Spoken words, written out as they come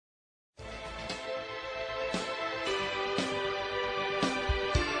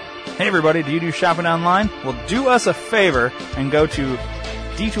Hey everybody, do you do shopping online? Well, do us a favor and go to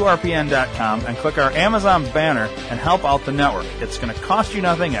d2rpn.com and click our Amazon banner and help out the network. It's going to cost you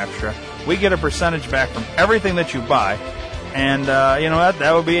nothing extra. We get a percentage back from everything that you buy. And you know what?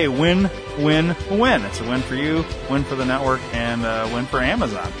 That would be a win-win-win. It's a win for you, win for the network, and a win for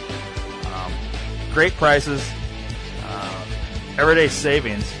Amazon. Great prices, everyday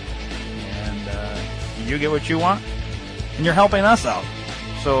savings, and you get what you want, and you're helping us out.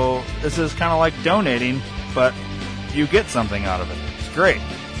 So this is kind of like donating, but you get something out of it. It's great.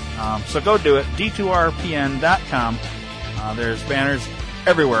 So go do it. d2rpn.com. There's banners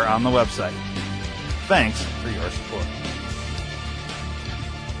everywhere on the website. Thanks for your support.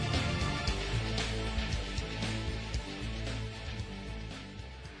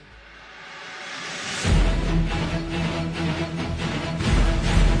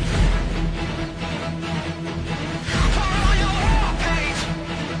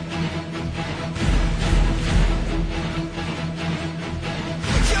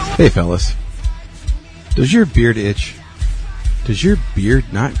 Hey fellas, does your beard itch? Does your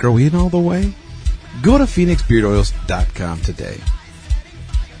beard not grow in all the way? Go to PhoenixBeardOils.com today.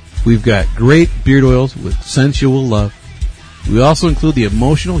 We've got great beard oils with scents you will love. We also include the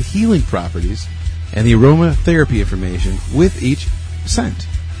emotional healing properties and the aromatherapy information with each scent.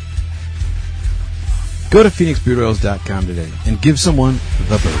 Go to PhoenixBeardOils.com today and give someone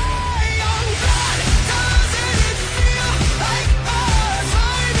the bird.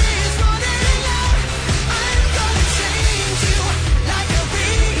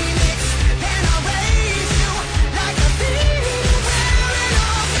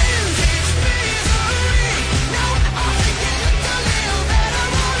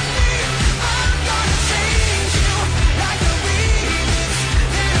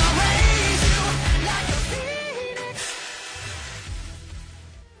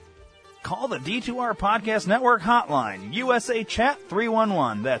 D2R Podcast Network Hotline, USA Chat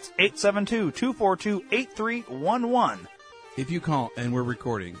 311. That's 872-242-8311. If you call and we're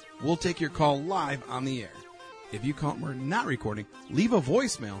recording, we'll take your call live on the air. If you call and we're not recording, leave a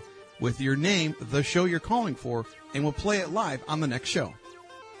voicemail with your name, the show you're calling for, and we'll play it live on the next show.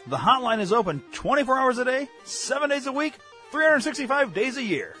 The hotline is open 24 hours a day, 7 days a week, 365 days a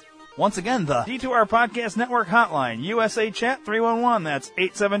year. Once again, the D2R Podcast Network Hotline, USA Chat 311. That's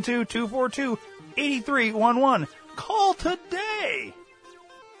 872-242-8311. Call today!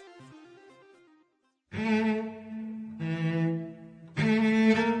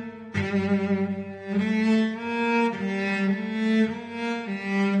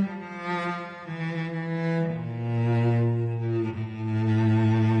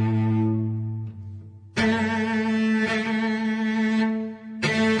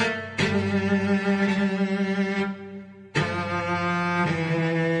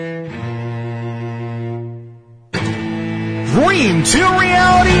 Dream 2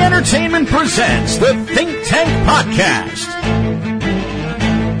 Reality Entertainment presents the Think Tank Podcast.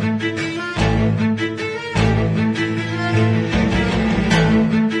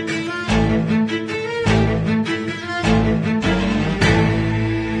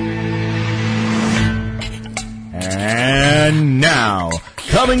 And now,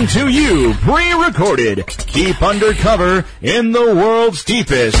 coming to you pre-recorded, keep undercover in the world's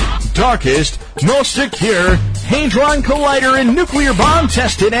deepest, darkest, most secure Hadron Collider and nuclear bomb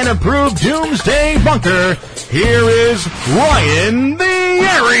tested and approved doomsday bunker. Here is Ryan the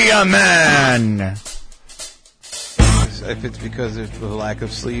Area Man. If it's because of the lack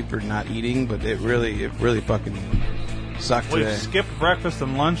of sleep or not eating, but it really fucking sucked today. We've skipped breakfast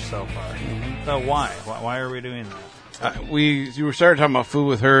and lunch so far. So why? Why are we doing that? You were started talking about food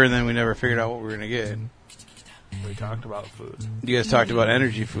with her, and then we never figured out what we were going to get. We talked about food. You guys talked about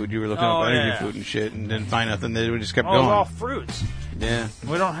energy food. You were looking up energy food and shit, and didn't find nothing. Then we just kept going. It was all fruits. Yeah.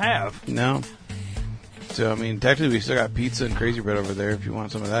 We don't have. No. So, I mean, technically we still got pizza and Crazy Bread over there if you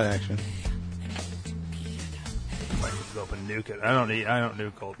want some of that action. I could go up and nuke it. I don't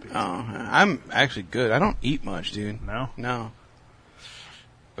do cold pizza. Oh, I'm actually good. I don't eat much, dude. No? No.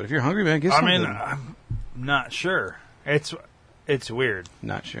 But if you're hungry, man, get something. I mean, I'm not sure. It's weird.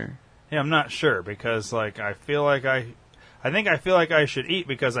 Not sure. Yeah, I'm not sure because, like, I feel like I should eat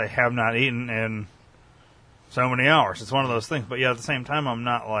because I have not eaten in so many hours. It's one of those things. But, yeah, at the same time, I'm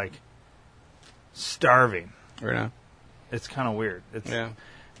not, like, starving. Right now. It's kind of weird. Yeah.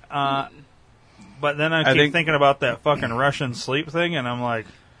 But then I keep thinking about that fucking Russian sleep thing, and I'm like,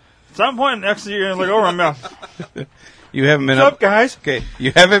 at some point next year, I'm like, oh, my mouth. You haven't been What's up, guys? Okay,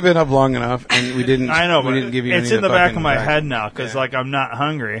 you haven't been up long enough, and we didn't. I know, we but didn't give you it's any in the back of my back. head now because, like, I'm not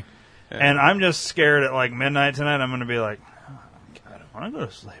hungry, and I'm just scared at like midnight tonight. I'm going to be like, oh, God, I want to go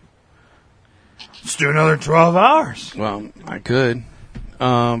to sleep. Let's do another 12 hours. Well, I could.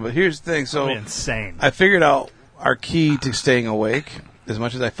 But here's the thing. So That'd be insane. I figured out our key to staying awake, as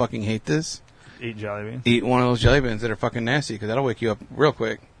much as I fucking hate this. Eat jelly beans. Eat one of those jelly beans that are fucking nasty, because that'll wake you up real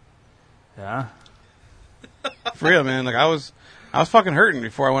quick. Yeah. For real, man. Like, I was fucking hurting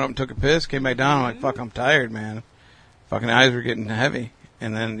before I went up and took a piss, came back down, I'm like, fuck, I'm tired, man. Fucking eyes were getting heavy.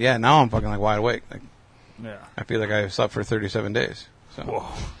 And then, yeah, now I'm fucking, like, wide awake. Like, Yeah. I feel like I slept for 37 days. So Whoa.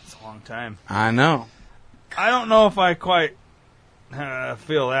 It's a long time. I know. I don't know if I quite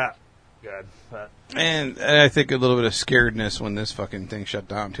feel that good, but And I think a little bit of scaredness when this fucking thing shut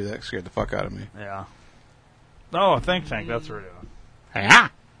down, too. That scared the fuck out of me. yeah. Oh, think tank. That's what we're doing. Yeah.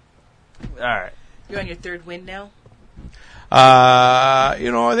 All right. You're on your third win now? I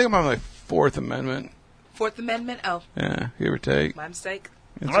think I'm on my Fourth Amendment. Fourth Amendment? Oh, Yeah, give or take. my mistake.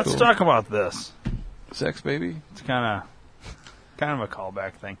 It's Let's cool. talk about this. Sex, baby. It's kind of a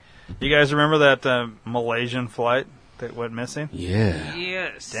callback thing. You guys remember that Malaysian flight that went missing? Yeah.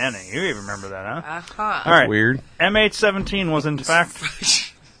 Yes. Danny, you even remember that, huh? Uh-huh. All right. Weird. MH17 was in fact...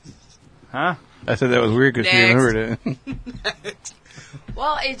 Huh? I said that was weird because she Next. remembered it.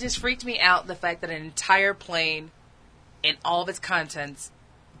 Well, it just freaked me out, the fact that an entire plane and all of its contents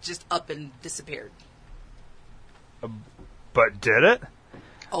just up and disappeared. But did it?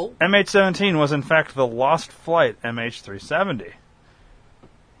 Oh. MH17 was in fact the lost flight MH370.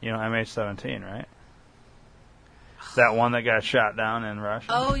 You know MH17, right? That one that got shot down in Russia?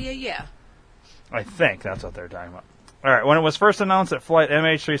 Oh, yeah. I think that's what they're talking about. All right, when it was first announced that flight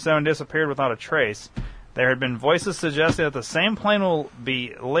MH370 disappeared without a trace, there had been voices suggesting that the same plane will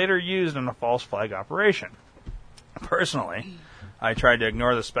be later used in a false flag operation. Personally, I tried to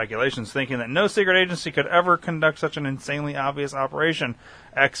ignore the speculations, thinking that no secret agency could ever conduct such an insanely obvious operation,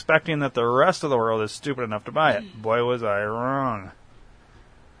 expecting that the rest of the world is stupid enough to buy it. Boy, was I wrong.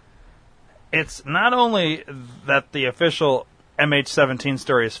 It's not only that the official MH17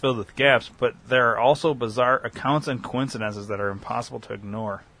 story is filled with gaps, but there are also bizarre accounts and coincidences that are impossible to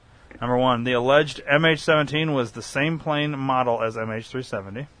ignore. Number one, the alleged MH17 was the same plane model as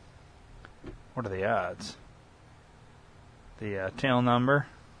MH370. What are the odds? The tail number.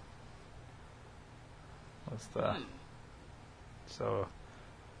 What's the... So,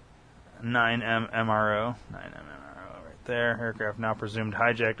 9M MRO. 9M MRO right there. Aircraft now presumed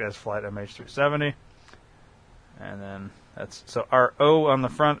hijacked as flight MH370. And then that's... So our O on the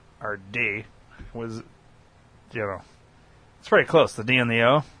front, our D, was, it's pretty close. The D and the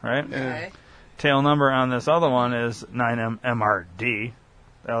O, right? Okay. Tail number on this other one is 9M MRD.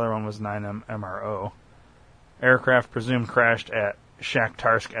 The other one was 9M MRO. Aircraft presumed crashed at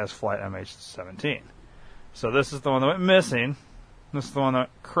Shakhtarsk as flight MH17. So this is the one that went missing. This is the one that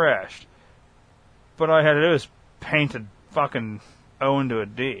crashed. But all I had to do is paint a fucking O into a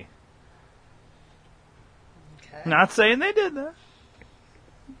D. Okay. Not saying they did that,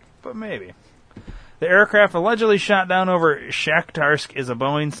 but maybe. The aircraft allegedly shot down over Shakhtarsk is a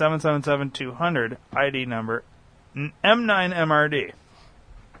Boeing 777-200, ID number M9MRD.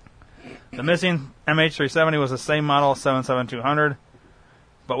 The missing MH370 was the same model 777-200,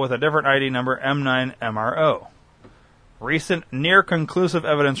 but with a different ID number M9MRO. Recent near-conclusive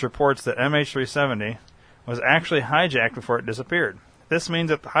evidence reports that MH370 was actually hijacked before it disappeared. This means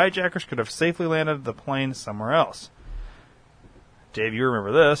that the hijackers could have safely landed the plane somewhere else. Dave, you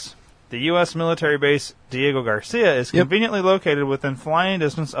remember this. The U.S. military base Diego Garcia is conveniently located within flying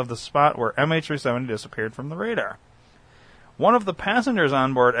distance of the spot where MH370 disappeared from the radar. One of the passengers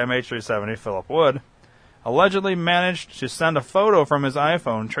on board MH370, Philip Wood, allegedly managed to send a photo from his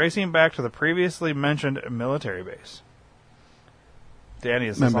iPhone tracing back to the previously mentioned military base. Danny,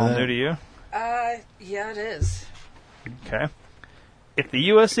 is this Remember all that? new to you? Yeah, it is. Okay. If the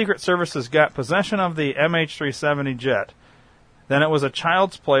U.S. Secret Services got possession of the MH370 jet, then it was a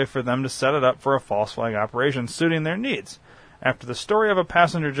child's play for them to set it up for a false flag operation suiting their needs. After the story of a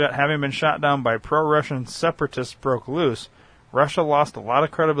passenger jet having been shot down by pro-Russian separatists broke loose, Russia lost a lot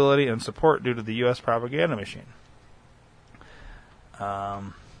of credibility and support due to the U.S. propaganda machine.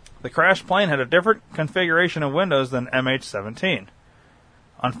 The crashed plane had a different configuration of windows than MH17.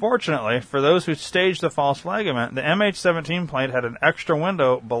 Unfortunately, for those who staged the false flag event, the MH17 plane had an extra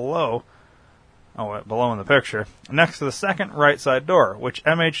window below in the picture, next to the second right side door, which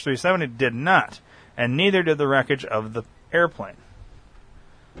MH370 did not, and neither did the wreckage of the airplane.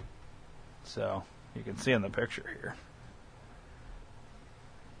 So, you can see in the picture here.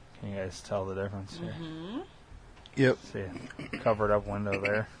 Can you guys tell the difference here? Yep. See, covered up window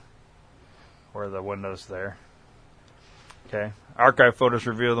there, or the window's there. Okay. Archive photos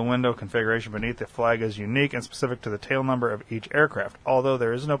reveal the window configuration beneath the flag is unique and specific to the tail number of each aircraft. Although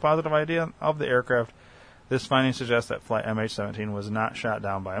there is no positive idea of the aircraft, this finding suggests that flight MH17 was not shot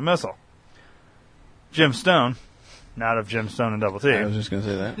down by a missile. Jim Stone, not of Jim Stone and Double T, I was just going to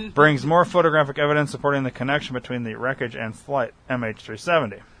say that. brings more photographic evidence supporting the connection between the wreckage and flight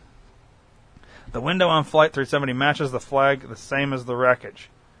MH370. The window on Flight 370 matches the flag the same as the wreckage.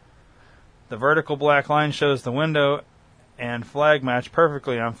 The vertical black line shows the window and flag match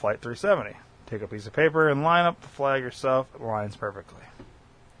perfectly on Flight 370. Take a piece of paper and line up the flag yourself. It lines perfectly.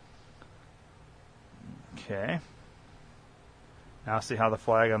 Okay. Now see how the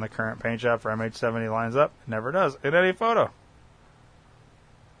flag on the current paint job for MH70 lines up? It never does in any photo.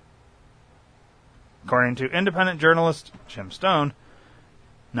 According to independent journalist Jim Stone,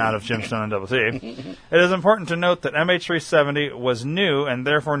 not of Jim Stone and Double T, it is important to note that MH370 was new and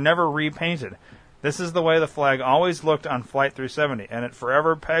therefore never repainted. This is the way the flag always looked on Flight 370, and it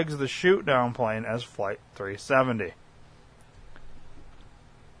forever pegs the shoot-down plane as Flight 370.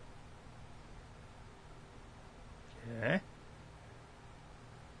 Okay.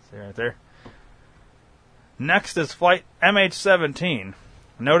 See right there. Next is Flight MH17.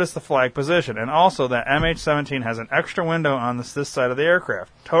 Notice the flag position, and also that MH17 has an extra window on this side of the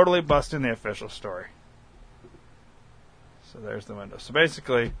aircraft, totally busting the official story. So there's the window. So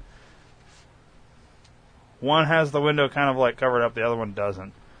basically, one has the window kind of like covered up, the other one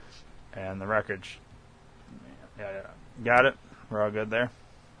doesn't. And the wreckage, yeah. Got it? We're all good there?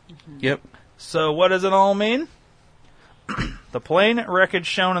 Mm-hmm. Yep. So what does it all mean? The plane wreckage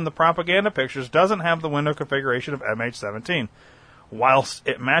shown in the propaganda pictures doesn't have the window configuration of MH17, whilst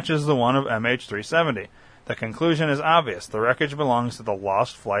it matches the one of MH370. The conclusion is obvious. The wreckage belongs to the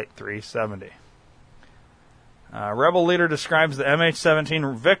lost Flight 370. Rebel leader describes the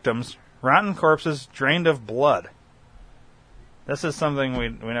MH17 victims, rotten corpses drained of blood. This is something we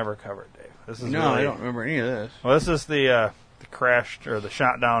never covered, Dave. This is I don't remember any of this. Well, this is the crashed or the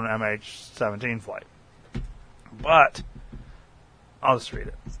shot down MH17 flight. But I'll just read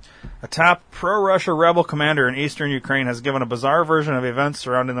it. A top pro-Russia rebel commander in eastern Ukraine has given a bizarre version of events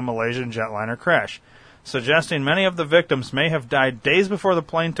surrounding the Malaysian jetliner crash, suggesting many of the victims may have died days before the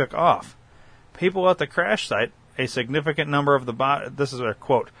plane took off. People at the crash site, a significant number of this is a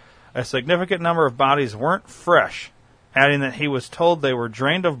quote, a significant number of bodies weren't fresh, adding that he was told they were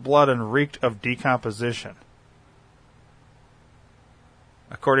drained of blood and reeked of decomposition.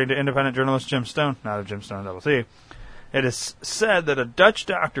 According to independent journalist Jim Stone, not of Jim Stone Double T, it is said that a Dutch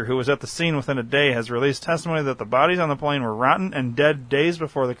doctor who was at the scene within a day has released testimony that the bodies on the plane were rotten and dead days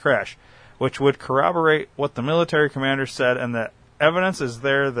before the crash, which would corroborate what the military commander said, and that evidence is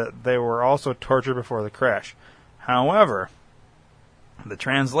there that they were also tortured before the crash. However, the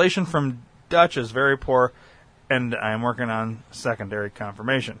translation from Dutch is very poor, and I am working on secondary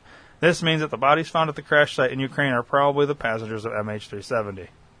confirmation. This means that the bodies found at the crash site in Ukraine are probably the passengers of MH370,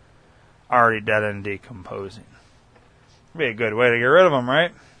 already dead and decomposing. Be a good way to get rid of them,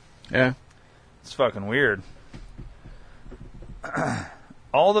 right? Yeah. It's fucking weird.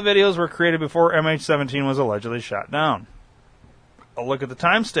 All the videos were created before MH17 was allegedly shot down. A look at the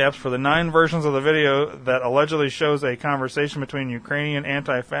timestamps for the 9 versions of the video that allegedly shows a conversation between Ukrainian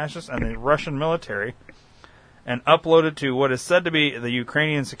anti-fascists and the Russian military, and uploaded to what is said to be the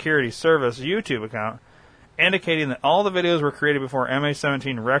Ukrainian Security Service YouTube account, indicating that all the videos were created before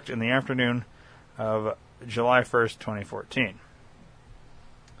MH17 wrecked in the afternoon of July 1st, 2014.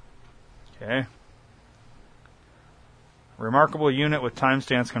 Okay. Remarkable unit with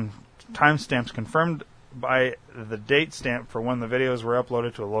timestamps confirmed by the date stamp for when the videos were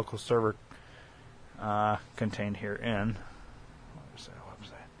uploaded to a local server contained herein. Where's that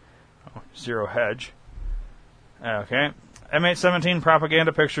website? Oh, Zero Hedge. Okay. MH17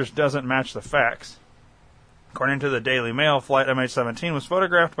 propaganda pictures doesn't match the facts. According to the Daily Mail, flight MH17 was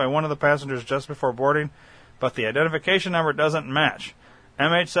photographed by one of the passengers just before boarding, but the identification number doesn't match.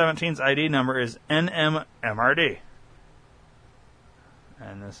 MH17's ID number is NMMRD.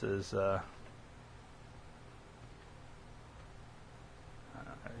 And this is, I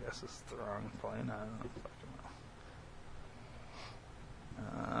guess it's the wrong plane. I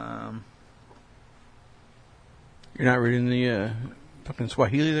don't know. You're not reading the fucking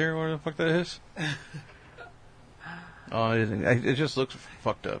Swahili there, or what the fuck that is? Oh, it just looks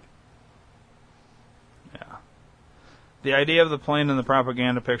fucked up. Yeah. The idea of the plane in the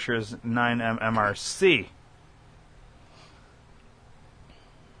propaganda picture is 9MMRC.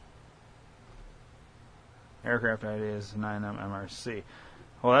 Aircraft ID is 9MMRC.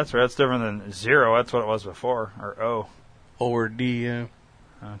 Well, that's right. That's different than 0. That's what it was before. Or O. O or D, yeah.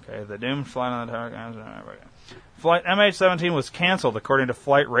 Okay. The doomed flight on the tower. Flight MH17 was canceled according to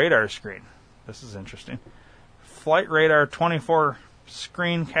Flight Radar screen. This is interesting. Flight Radar 24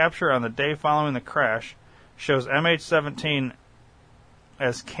 screen capture on the day following the crash shows MH17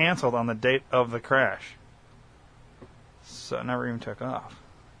 as canceled on the date of the crash. So it never even took off.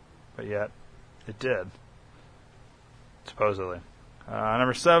 But yet, it did. Supposedly.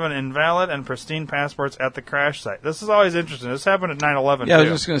 Number 7, invalid and pristine passports at the crash site. This is always interesting. This happened at 9/11. Yeah, I was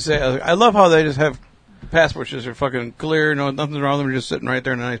just going to say, I love how they just have passports just are fucking clear, nothing's wrong with them, just sitting right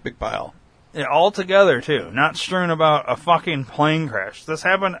there in a nice big pile. Yeah, all together, too. Not strewn about a fucking plane crash. This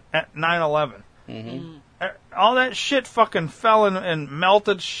happened at 9/11. Mm-hmm. All that shit fucking fell and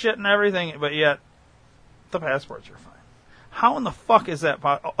melted shit and everything, but yet the passports are fine. How in the fuck is that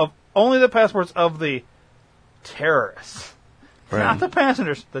possible? Only the passports of the terrorists. Right. Not the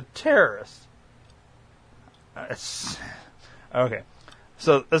passengers, the terrorists. Okay.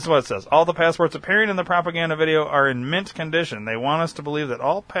 So this is what it says. All the passports appearing in the propaganda video are in mint condition. They want us to believe that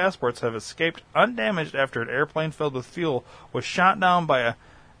all passports have escaped undamaged after an airplane filled with fuel was shot down by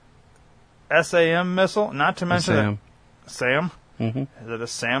a SAM missile, not to mention SAM? Mm-hmm. Is it a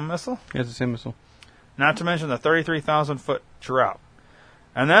SAM missile? Yeah, it's a SAM missile. Not to mention the 33,000-foot drop.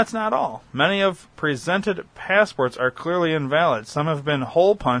 And that's not all. Many of presented passports are clearly invalid. Some have been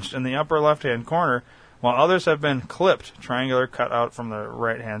hole-punched in the upper left-hand corner, while others have been clipped, triangular cut out from the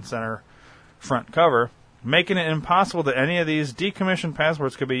right-hand center front cover, making it impossible that any of these decommissioned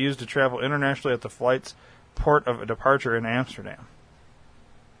passports could be used to travel internationally at the flight's port of departure in Amsterdam.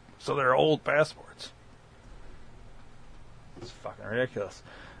 So they're old passports. It's fucking ridiculous.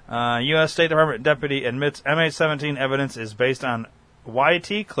 U.S. State Department deputy admits MH17 evidence is based on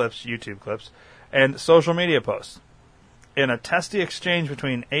YT clips, YouTube clips, and social media posts. In a testy exchange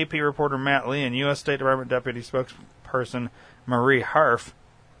between AP reporter Matt Lee and U.S. State Department deputy spokesperson Marie Harf,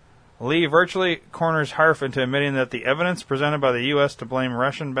 Lee virtually corners Harf into admitting that the evidence presented by the U.S. to blame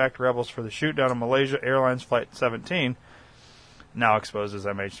Russian-backed rebels for the shoot-down of Malaysia Airlines Flight 17, now exposed as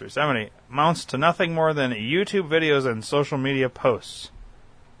MH370, amounts to nothing more than YouTube videos and social media posts.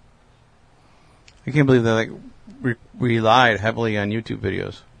 I can't believe they relied heavily on YouTube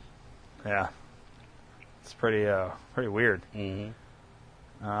videos. Yeah, it's pretty weird. Mm-hmm.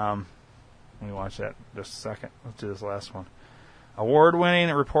 Let me watch that just a second. Let's do this last one. Award-winning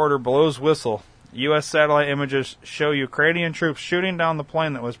reporter blows whistle. U.S. satellite images show Ukrainian troops shooting down the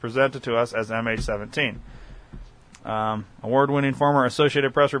plane that was presented to us as MH17. Award-winning former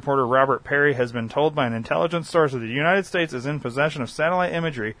Associated Press reporter Robert Perry has been told by an intelligence source that the United States is in possession of satellite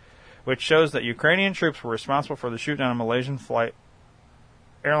imagery which shows that Ukrainian troops were responsible for the shoot-down of Malaysian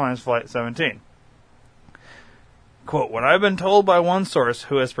Airlines Flight 17. Quote, what I've been told by one source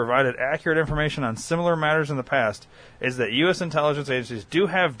who has provided accurate information on similar matters in the past is that U.S. intelligence agencies do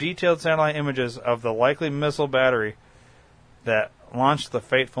have detailed satellite images of the likely missile battery that launched the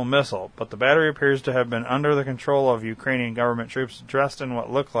fateful missile, but the battery appears to have been under the control of Ukrainian government troops dressed in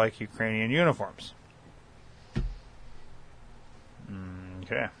what look like Ukrainian uniforms.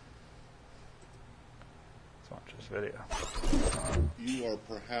 Okay. Video. You are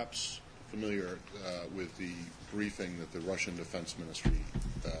perhaps familiar with the briefing that the Russian Defense Ministry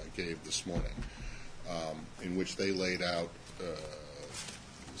gave this morning, in which they laid out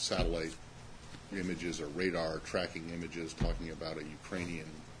satellite images or radar tracking images talking about a Ukrainian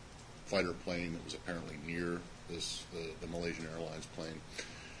fighter plane that was apparently near the Malaysian Airlines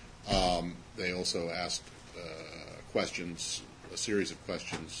plane. They also asked questions, a series of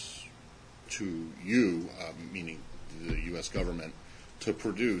questions to you, meaning the U.S. government, to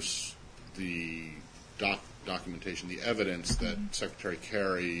produce the documentation, the evidence that Secretary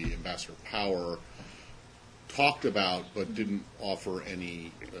Kerry, Ambassador Power talked about, but didn't offer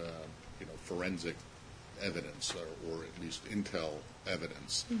any, forensic evidence or at least intel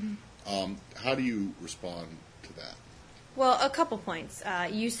evidence. Mm-hmm. How do you respond to that? Well, a couple points.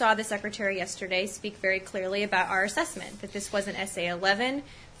 You saw the Secretary yesterday speak very clearly about our assessment, that this was an SA-11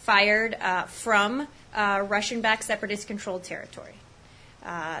 fired from Russian-backed separatist-controlled territory.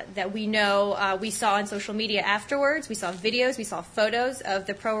 That we know, we saw on social media afterwards, we saw videos, we saw photos of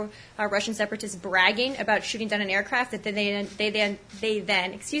the pro-Russian separatists bragging about shooting down an aircraft that they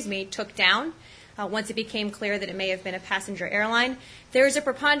then took down once it became clear that it may have been a passenger airline. There is a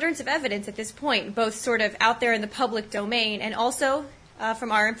preponderance of evidence at this point, both sort of out there in the public domain and also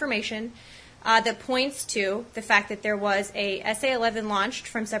from our information, that points to the fact that there was a SA-11 launched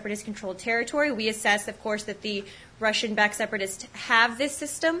from separatist-controlled territory. We assess, of course, that the Russian-backed separatists have this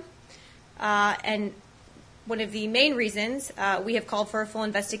system, and one of the main reasons we have called for a full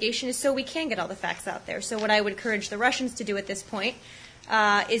investigation is so we can get all the facts out there. So what I would encourage the Russians to do at this point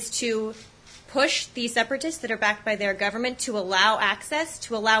is to push the separatists that are backed by their government to allow access,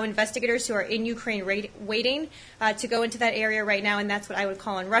 to allow investigators who are in Ukraine waiting to go into that area right now, and that's what I would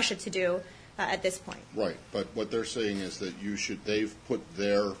call on Russia to do at this point. Right, but what they're saying is that they've put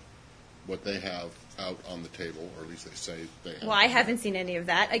what they have out on the table, or at least they say they have. Well, I haven't seen any of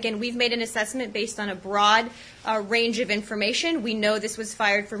that. Again, we've made an assessment based on a broad range of information. We know this was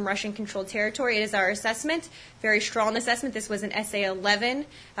fired from Russian-controlled territory. It is our assessment, very strong assessment. This was an SA-11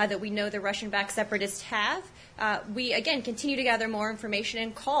 that we know the Russian-backed separatists have. We, again, continue to gather more information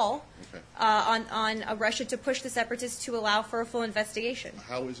and call on Russia to push the separatists to allow for a full investigation.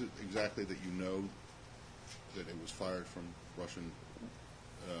 How is it exactly that you know that it was fired from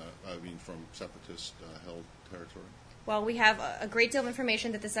from separatist-held territory? Well, we have a great deal of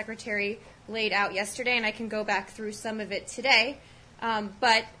information that the Secretary laid out yesterday, and I can go back through some of it today.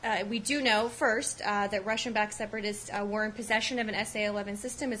 But we do know, first, that Russian-backed separatists were in possession of an SA-11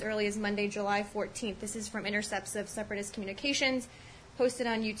 system as early as Monday, July 14th. This is from intercepts of separatist communications posted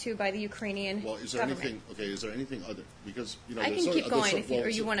on YouTube by the Ukrainian government. Is there anything other? Because, I can keep going or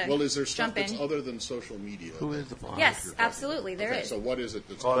you want to jump in. Is there stuff that's other than social media? Who is the boss? Yes, absolutely, there is. So what is it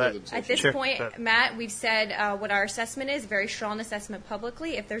that's other than social At this media? point, Matt, we've said what our assessment is, very strong assessment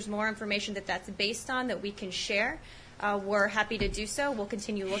publicly. If there's more information that's based on that we can share, we're happy to do so. We'll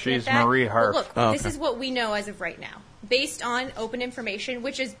continue looking at that. She's Marie Harf. But look, this is what we know as of right now, based on open information,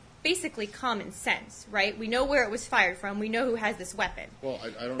 which is basically common sense, right? We know where it was fired from. We know who has this weapon. Well,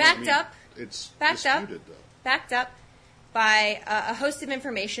 I don't backed know. up, It's backed disputed, up, though. backed up by a host of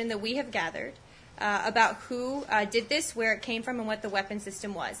information that we have gathered about who did this, where it came from, and what the weapon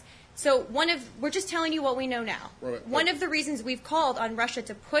system was. So we're just telling you what we know now. Right. One of the reasons we've called on Russia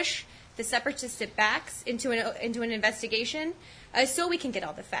to push the separatist backs into an investigation so we can get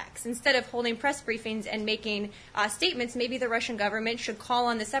all the facts. Instead of holding press briefings and making statements, maybe the Russian government should call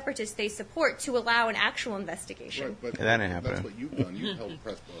on the separatists they support to allow an actual investigation. Right, but that ain't happening. That's what you've done. You've held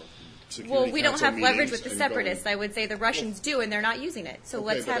press security Well, we don't council have leverage meetings with the and separatists. going- I would say the Russians do, and they're not using it. So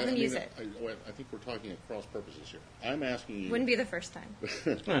let's have them use it. I think we're talking at cross purposes here. I'm asking you. Wouldn't be the first time.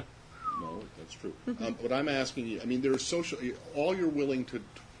 No, that's true. But I'm asking you. I mean, there's all you're willing to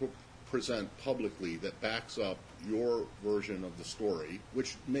present publicly that backs up your version of the story,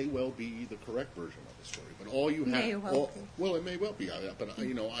 which may well be the correct version of the story. But all you have, well, it may well be. But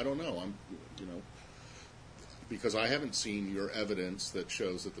I don't know. Because I haven't seen your evidence that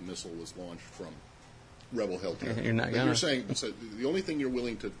shows that the missile was launched from rebel-held territory. You're not gonna. You're saying so the only thing you're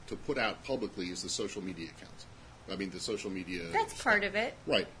willing to put out publicly is the social media accounts. I mean, the social media. That's part of it.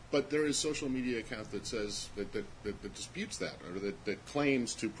 Right, but there is social media account that says that disputes that, or that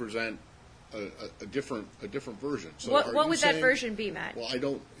claims to present a different version. So what would that version be, Matt? Well, I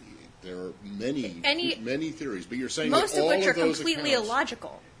don't. There are many theories, but you're saying most that of all which are those completely accounts,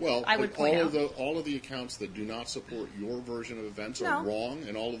 illogical. Well, I would point out all of the accounts that do not support your version of events are wrong,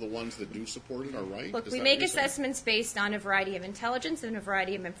 and all of the ones that do support it are right. Look, we make assessments based on a variety of intelligence and a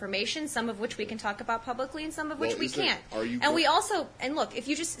variety of information, some of which we can talk about publicly and some of which we can't. We also, and look, if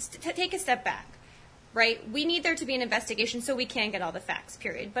you just take a step back, right, we need there to be an investigation so we can get all the facts,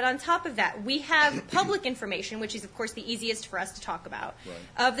 period. But on top of that, we have public information, which is, of course, the easiest for us to talk about,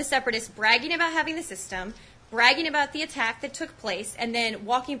 of the separatists bragging about having the system, bragging about the attack that took place, and then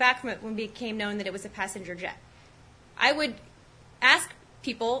walking back from it when it became known that it was a passenger jet. I would ask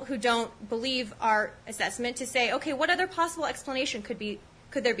people who don't believe our assessment to say, okay, what other possible explanation could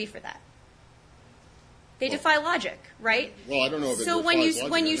there be for that? They defy logic, right? Well, I don't know if it so defies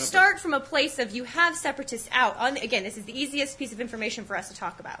logic when or you not, start from a place of you have separatists out, again, this is the easiest piece of information for us to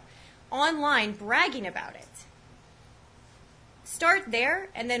talk about, online bragging about it. Start there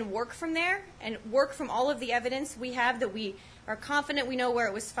and then work from there and work from all of the evidence we have that we are confident we know where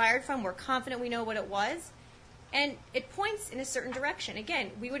it was fired from, we're confident we know what it was, and it points in a certain direction.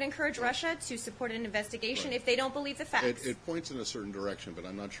 Again, we would encourage Russia to support an investigation if they don't believe the facts. It points in a certain direction, but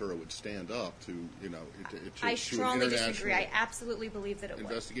I'm not sure it would stand up to I strongly to an disagree. I absolutely believe that it would.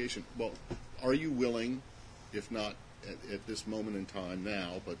 Investigation. Well, are you willing, if not at this moment in time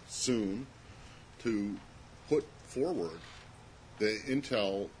now, but soon, to put forward the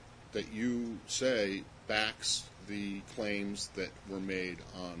intel that you say backs the claims that were made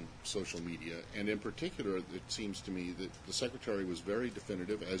on social media? And in particular, it seems to me that the Secretary was very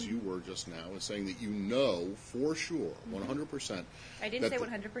definitive, as you were just now, in saying that you know for sure, 100%. I didn't say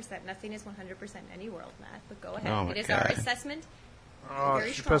 100%. Nothing is 100% in any world, Matt, but go ahead. Oh, my it is God. our assessment. Oh,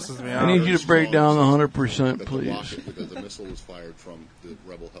 she pisses me I off. need you to break down the 100%, that please. the missile was fired from the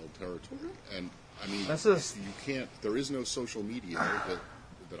rebel-held territory. And, I mean, This is- you can't, there is no social media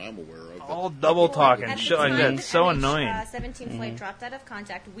that I'm aware of. All double talking, At the shit like time that. It's so MH, annoying. 17 flight dropped out of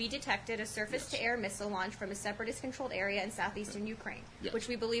contact, we detected a surface-to-air missile launch from a separatist-controlled area in southeastern Ukraine, Yeah. which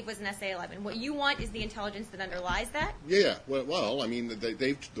we believe was an SA-11. What you want is the intelligence that underlies that. Yeah. Well, I mean,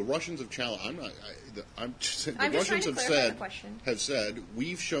 the Russians have challenged. I'm just saying, the I'm just Russians trying to clarify the question. have said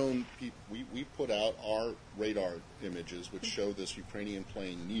we've shown we put out our radar images which show this Ukrainian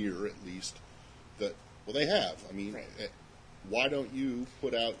plane near at least that. Well, they have. I mean, Right. why don't you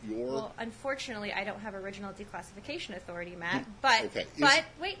put out your? Well, unfortunately, I don't have original declassification authority, Matt. But Okay. but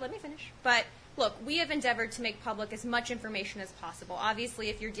wait, let me finish. But look, we have endeavored to make public as much information as possible. Obviously,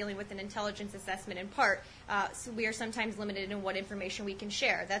 if you're dealing with an intelligence assessment in part, so we are sometimes limited in what information we can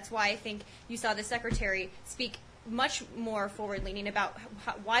share. That's why I think you saw the Secretary speak much more forward-leaning about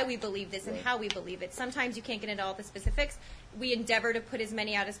why we believe this and how we believe it. Sometimes you can't get into all the specifics. We endeavor to put as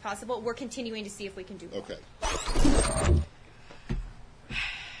many out as possible. We're continuing to see if we can do more. Okay.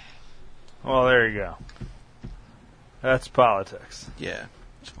 Well, there you go. That's politics. Yeah,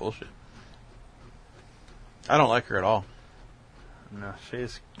 it's bullshit. I don't like her at all. No,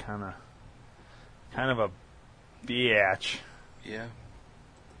 she's kind of a biatch. Yeah.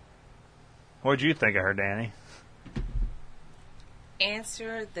 What'd you think of her, Danny?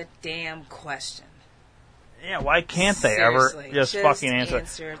 Answer the damn question. Yeah, why can't they Seriously, ever just fucking answer?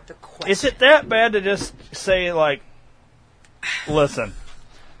 Answer the question. Is it that bad to just say, like, listen,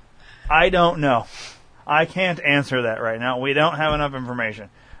 I don't know. I can't answer that right now. We don't have enough information.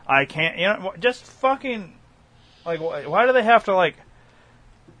 I can't, just fucking, like, why do they have to, like,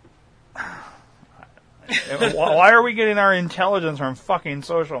 why are we getting our intelligence from fucking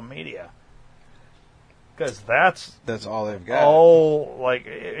social media? Because That's all they've got. oh, like,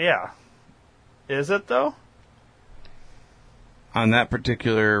 yeah. Is it, though? On that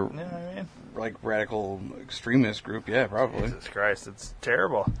particular, You know what I mean? like, radical extremist group, yeah, probably. Jesus Christ, it's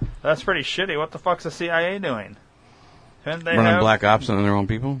terrible. That's pretty shitty. What the fuck's the CIA doing? Couldn't they Running have... black ops on their own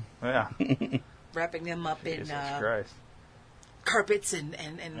people? Yeah. Wrapping them up in Jesus Christ. carpets and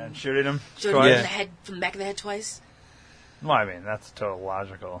And shooting them shooting them twice? in the head from the back of the head twice. Well, I mean, that's total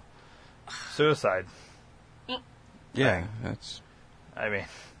logical. Suicide. Yeah, that's I mean,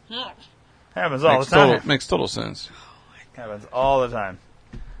 happens all makes the time. makes total sense. Happens all the time.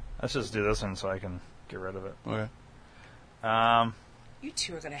 Let's just do this one so I can get rid of it. Okay. You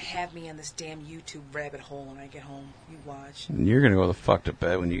two are going to have me on this damn YouTube rabbit hole when I get home. You watch. You're gonna go the fuck to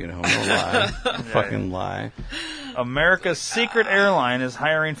bed when you get home. Don't lie. Fucking lie. America's secret airline is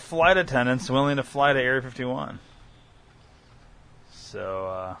hiring flight attendants willing to fly to Area 51.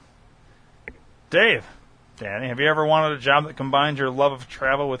 So, Dave, Danny, have you ever wanted a job that combines your love of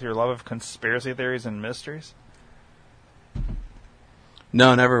travel with your love of conspiracy theories and mysteries?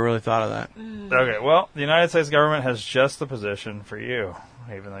 No, never really thought of that. Okay, well, the United States government has just the position for you,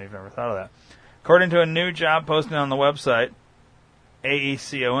 even though you've never thought of that. According to a new job posting on the website,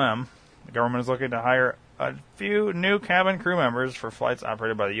 AECOM, the government is looking to hire a few new cabin crew members for flights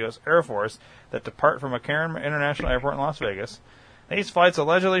operated by the U.S. Air Force that depart from McCarran International Airport in Las Vegas. These flights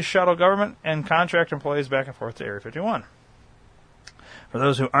allegedly shuttle government and contract employees back and forth to Area 51. For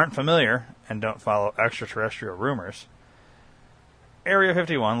those who aren't familiar and don't follow extraterrestrial rumors, Area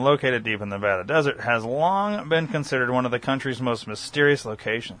 51, located deep in the Nevada desert, has long been considered one of the country's most mysterious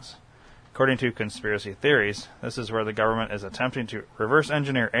locations. According to conspiracy theories, this is where the government is attempting to reverse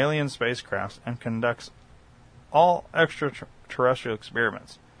engineer alien spacecrafts and conducts all extraterrestrial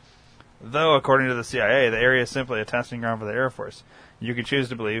experiments. Though, according to the CIA, the area is simply a testing ground for the Air Force. You can choose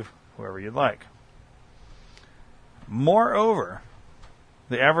to believe whoever you'd like. Moreover,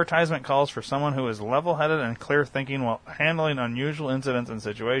 the advertisement calls for someone who is level-headed and clear-thinking while handling unusual incidents and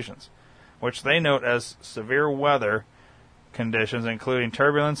situations, which they note as severe weather conditions, including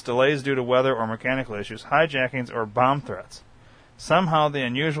turbulence, delays due to weather or mechanical issues, hijackings, or bomb threats. Somehow, the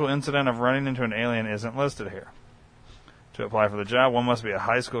unusual incident of running into an alien isn't listed here. To apply for the job, one must be a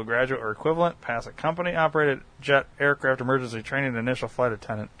high school graduate or equivalent, pass a company-operated jet aircraft emergency training and initial flight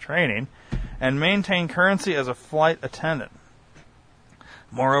attendant training, and maintain currency as a flight attendant.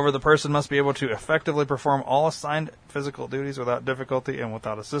 Moreover, the person must be able to effectively perform all assigned physical duties without difficulty and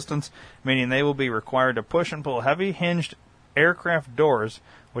without assistance, meaning they will be required to push and pull heavy hinged aircraft doors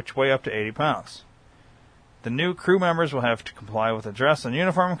which weigh up to 80 pounds. The new crew members will have to comply with the dress and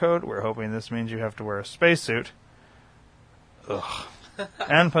uniform code. We're hoping this means you have to wear a spacesuit. Ugh.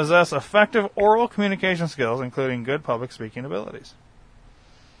 And possess effective oral communication skills, including good public speaking abilities.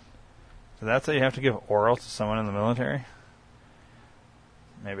 So that's how you have to give oral to someone in the military?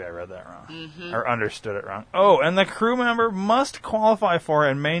 Maybe I read that wrong. Or understood it wrong. Oh, and the crew member must qualify for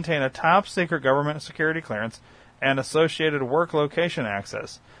and maintain a top secret government security clearance and associated work location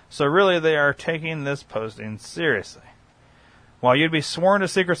access. So really, they are taking this posting seriously. While you'd be sworn to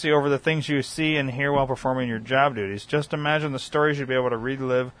secrecy over the things you see and hear while performing your job duties, just imagine the stories you'd be able to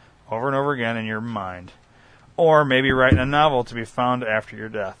relive over and over again in your mind. Or maybe write in a novel to be found after your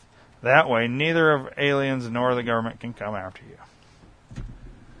death. That way, neither of aliens nor the government can come after you.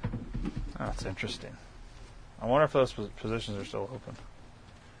 Oh, that's interesting. I wonder if those positions are still open.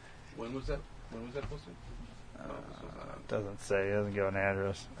 When was that posted? It doesn't say. It doesn't give an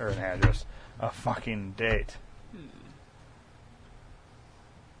address. A fucking date.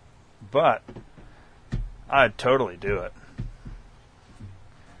 But I'd totally do it.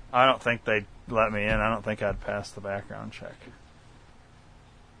 I don't think they'd let me in. I don't think I'd pass the background check.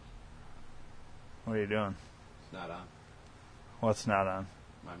 What are you doing? It's not on. What's not on?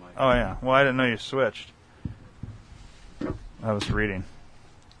 My mic. Oh, yeah. Well, I didn't know you switched. I was reading.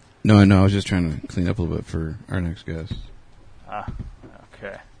 No, I know. I was just trying to clean up a little bit for our next guest.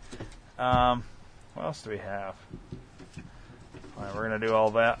 Okay. What else do we have? All right, we're going to do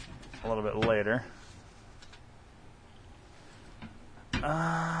all that a little bit later.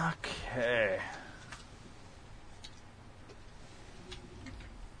 Okay.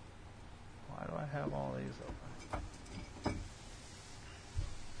 Why do I have all these open?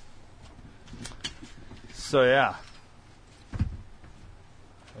 So, yeah.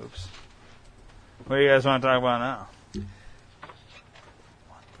 Oops. What do you guys want to talk about now?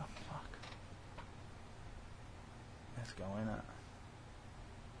 What the fuck is going on?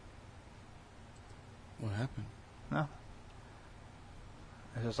 What happened? No.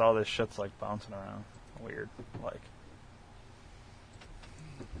 It's just all this shit's like bouncing around. Weird. Like.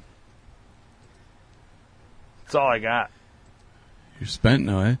 That's all I got. You're spent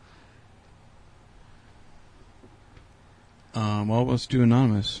now, eh? Well, let's do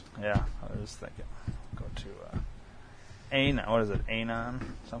Anonymous. Yeah, I was thinking. Go to Anon. What is it?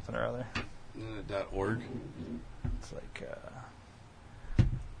 Anon? Something or other? .org. It's like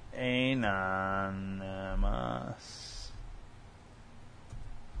Anonymous.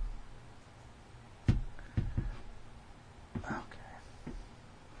 Okay.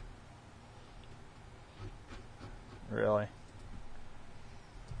 Really?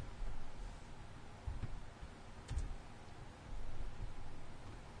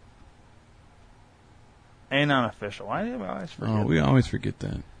 Anon official. Why do we always forget? Oh, we always forget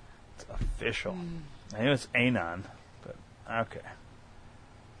that. It's official. I knew it's Anon, but okay.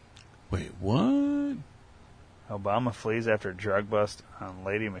 Wait, what? Obama flees after drug bust on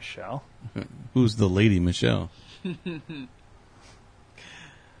Lady Michelle. Who's the Lady Michelle? I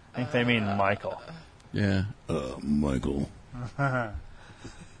think they mean Michael. Yeah. Michael. That's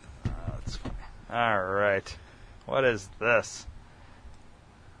funny. All right. What is this?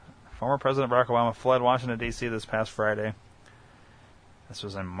 Former President Barack Obama fled Washington, D.C. this past Friday. This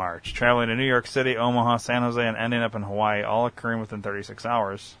was in March. Traveling to New York City, Omaha, San Jose, and ending up in Hawaii, all occurring within 36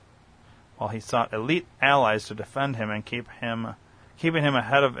 hours. While he sought elite allies to defend him and keeping him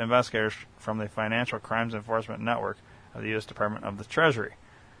ahead of investigators from the Financial Crimes Enforcement Network of the U.S. Department of the Treasury,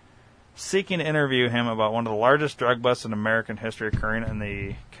 seeking to interview him about one of the largest drug busts in American history occurring in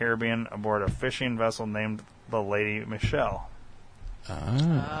the Caribbean aboard a fishing vessel named the Lady Michelle.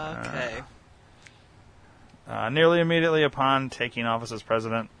 Okay. Nearly immediately upon taking office as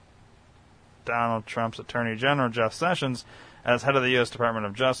president, Donald Trump's Attorney General Jeff Sessions, as head of the U.S. Department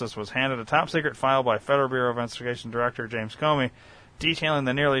of Justice, was handed a top-secret file by Federal Bureau of Investigation Director James Comey, detailing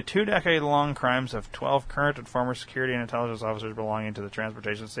the nearly 2-decade-long crimes of 12 current and former security and intelligence officers belonging to the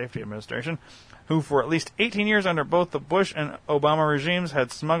Transportation Safety Administration, who for at least 18 years under both the Bush and Obama regimes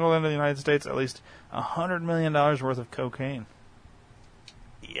had smuggled into the United States at least $100 million worth of cocaine.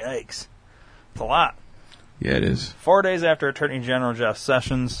 Yikes. It's a lot. Yeah, it is. 4 days after Attorney General Jeff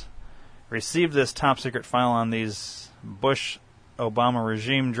Sessions received this top-secret file on these Bush-Obama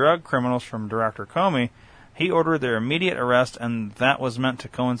regime drug criminals from Director Comey, he ordered their immediate arrest, and that was meant to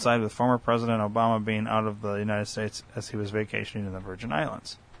coincide with former President Obama being out of the United States as he was vacationing in the Virgin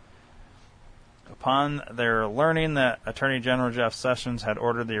Islands. Upon their learning that Attorney General Jeff Sessions had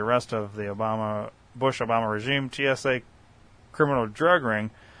ordered the arrest of the Bush-Obama regime TSA criminal drug ring,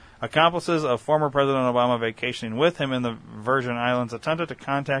 accomplices of former President Obama vacationing with him in the Virgin Islands attempted to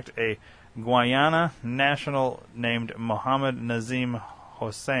contact a Guyana national named Mohammed Nazim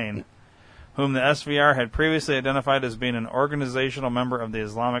Hossein, whom the SVR had previously identified as being an organizational member of the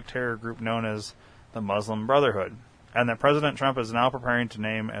Islamic terror group known as the Muslim Brotherhood, and that President Trump is now preparing to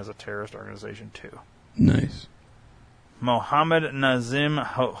name as a terrorist organization too. Nice. Mohammed Nazim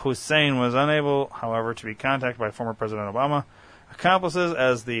Hussein was unable, however, to be contacted by former President Obama Accomplices,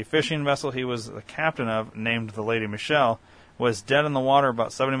 as the fishing vessel he was the captain of, named the Lady Michelle, was dead in the water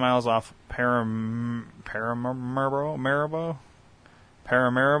about 70 miles off Paramaribo?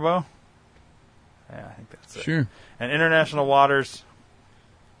 Yeah, I think that's it. Sure. And international waters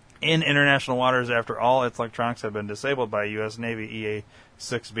after all its electronics had been disabled by a U.S. Navy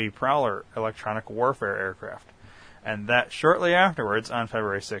EA-6B Prowler electronic warfare aircraft. And that shortly afterwards, on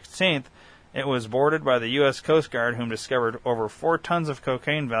February 16th, it was boarded by the U.S. Coast Guard, whom discovered over 4 tons of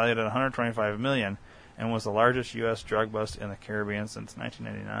cocaine valued at $125 million, and was the largest U.S. drug bust in the Caribbean since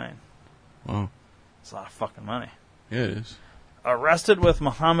 1999. Wow. It's a lot of fucking money. Yeah, it is. Arrested with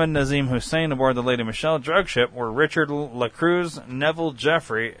Mohammed Nazim Hussein aboard the Lady Michelle drug ship were Richard LaCruz, Neville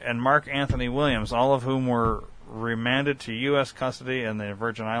Jeffrey, and Mark Anthony Williams, all of whom were remanded to U.S. custody in the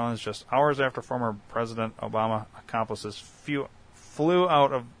Virgin Islands just hours after former President Obama accomplices flew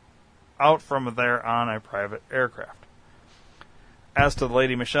out from there on a private aircraft. As to the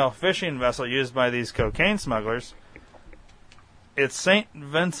Lady Michelle fishing vessel used by these cocaine smugglers, its St.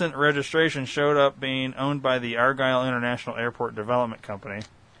 Vincent registration showed up being owned by the Argyle International Airport Development Company,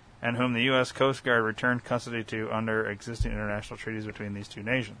 and whom the U.S. Coast Guard returned custody to under existing international treaties between these two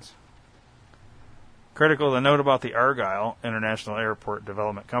nations. Critical to note about the Argyle International Airport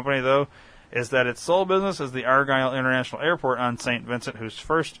Development Company, though, is that its sole business is the Argyle International Airport on St. Vincent, whose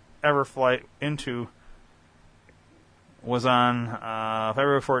first ever flight into was on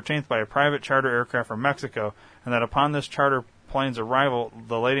February 14th by a private charter aircraft from Mexico, and that upon this charter plane's arrival,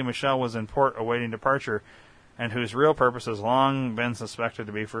 the Lady Michelle was in port awaiting departure, and whose real purpose has long been suspected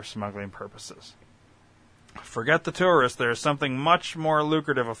to be for smuggling purposes. Forget the tourists, there is something much more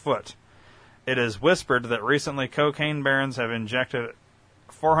lucrative afoot. It is whispered that recently cocaine barons have injected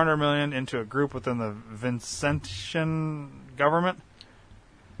 $400 million into a group within the Vincentian government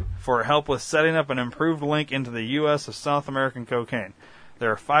for help with setting up an improved link into the U.S. of South American cocaine.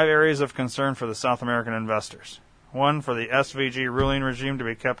 There are 5 areas of concern for the South American investors. 1, for the SVG ruling regime to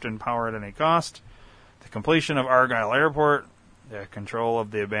be kept in power at any cost. The completion of Argyle Airport. The control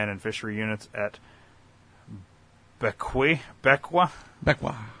of the abandoned fishery units at Becwa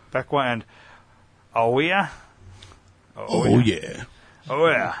and Oia. Oh, yeah. Oh,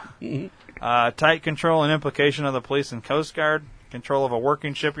 yeah. Tight control and implication of the police and Coast Guard. Control of a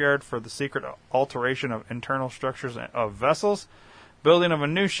working shipyard for the secret alteration of internal structures of vessels. Building of a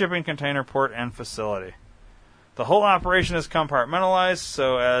new shipping container port and facility. The whole operation is compartmentalized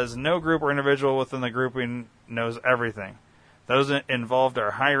so as no group or individual within the grouping knows everything. Those involved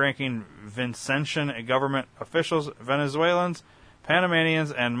are high-ranking Vincentian government officials, Venezuelans,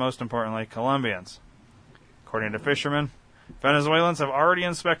 Panamanians, and most importantly, Colombians. According to fishermen, Venezuelans have already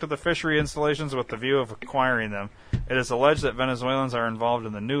inspected the fishery installations with the view of acquiring them. It is alleged that Venezuelans are involved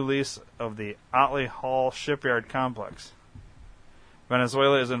in the new lease of the Otley Hall shipyard complex.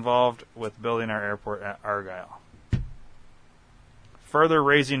 Venezuela is involved with building our airport at Argyle. Further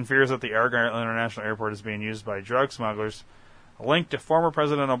raising fears that the Argyle International Airport is being used by drug smugglers, a link to former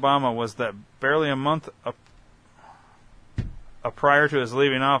President Obama was that barely a month prior to his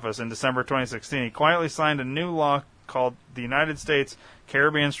leaving office in December 2016, he quietly signed a new law called the United States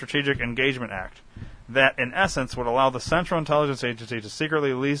Caribbean Strategic Engagement Act that, in essence, would allow the Central Intelligence Agency to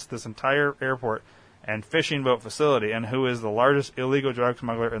secretly lease this entire airport and fishing boat facility, and who is the largest illegal drug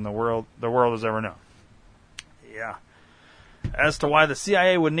smuggler in the world has ever known. Yeah. As to why the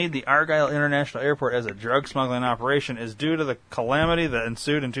CIA would need the Argyle International Airport as a drug smuggling operation is due to the calamity that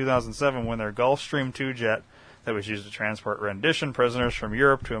ensued in 2007 when their Gulfstream II jet that was used to transport rendition prisoners from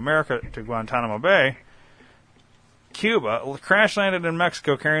Europe to America to Guantanamo Bay, Cuba, crash-landed in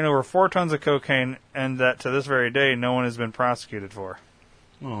Mexico carrying over 4 tons of cocaine, and that to this very day no one has been prosecuted for.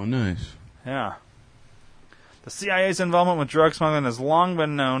 Oh, nice. Yeah. The CIA's involvement with drug smuggling has long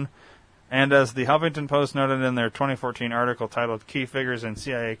been known, and as the Huffington Post noted in their 2014 article titled Key Figures in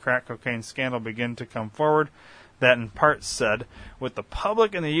CIA Crack Cocaine Scandal Begin to Come Forward, that in part said, with the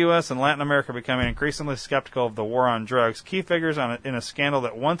public in the U.S. and Latin America becoming increasingly skeptical of the war on drugs, key figures in a scandal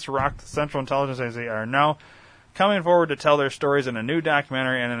that once rocked the Central Intelligence Agency are now coming forward to tell their stories in a new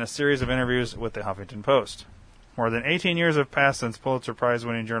documentary and in a series of interviews with the Huffington Post. More than 18 years have passed since Pulitzer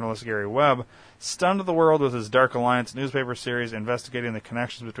Prize-winning journalist Gary Webb stunned the world with his Dark Alliance newspaper series investigating the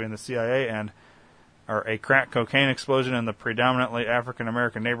connections between the CIA and a crack cocaine explosion in the predominantly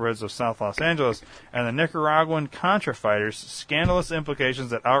African-American neighborhoods of South Los Angeles, and the Nicaraguan Contra fighters' scandalous implications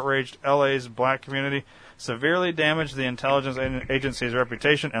that outraged LA's black community, severely damaged the intelligence agency's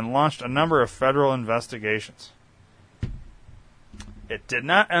reputation, and launched a number of federal investigations. It did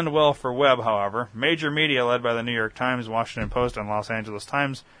not end well for Webb, however. Major media, led by the New York Times, Washington Post, and Los Angeles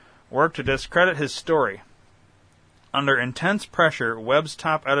Times, worked to discredit his story. Under intense pressure, Webb's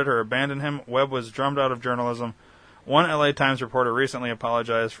top editor abandoned him. Webb was drummed out of journalism. One LA Times reporter recently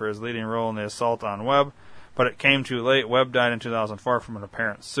apologized for his leading role in the assault on Webb, but it came too late. Webb died in 2004 from an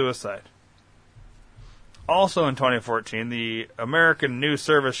apparent suicide. Also in 2014, the American News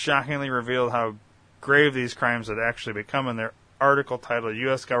Service shockingly revealed how grave these crimes had actually become in their article titled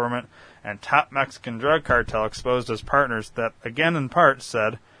U.S. Government and Top Mexican Drug Cartel Exposed as Partners that, again in part,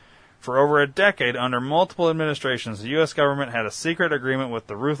 said, for over a decade, under multiple administrations, the U.S. government had a secret agreement with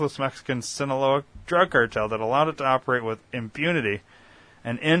the ruthless Mexican Sinaloa drug cartel that allowed it to operate with impunity.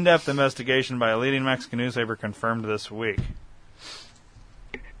 An in-depth investigation by a leading Mexican newspaper confirmed this week.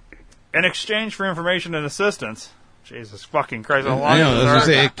 In exchange for information and assistance, Jesus fucking Christ, how long I know, is I was this going to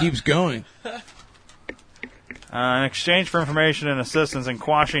say, article? it keeps going. In exchange for information and assistance in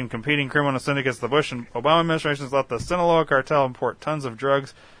quashing competing criminal syndicates, the Bush and Obama administrations let the Sinaloa cartel import tons of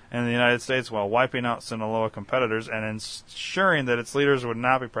drugs in the United States while wiping out Sinaloa competitors and ensuring that its leaders would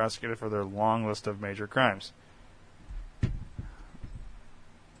not be prosecuted for their long list of major crimes.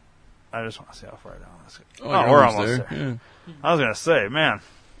 I just want to see how far down this goes. Oh, Oh, you're we're almost almost there. there. I was going to say, man,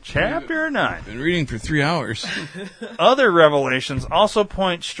 Chapter 9. Been reading for 3 hours. Other revelations also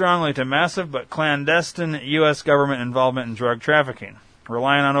point strongly to massive but clandestine U.S. government involvement in drug trafficking.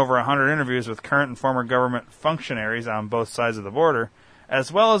 Relying on over 100 interviews with current and former government functionaries on both sides of the border,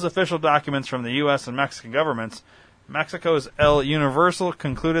 as well as official documents from the U.S. and Mexican governments, Mexico's El Universal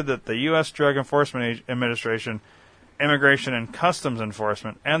concluded that the U.S. Drug Enforcement Administration, Immigration and Customs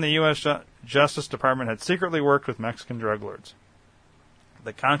Enforcement, and the U.S. Justice Department had secretly worked with Mexican drug lords.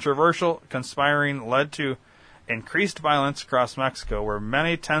 The controversial conspiring led to increased violence across Mexico, where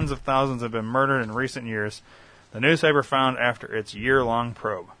many tens of thousands have been murdered in recent years, the newspaper found after its year-long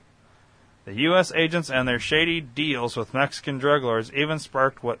probe. The U.S. agents and their shady deals with Mexican drug lords even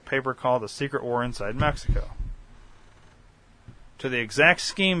sparked what paper called a secret war inside Mexico. To the exact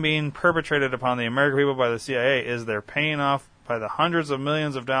scheme being perpetrated upon the American people by the CIA is their paying off by the hundreds of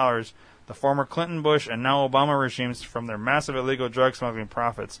millions of dollars the former Clinton, Bush, and now Obama regimes from their massive illegal drug smuggling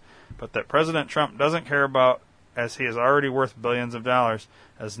profits, but that President Trump doesn't care about, as he is already worth billions of dollars,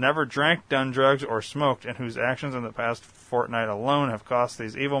 has never drank, done drugs, or smoked, and whose actions in the past fortnight alone have cost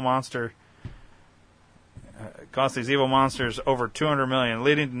these evil monsters over $200 million,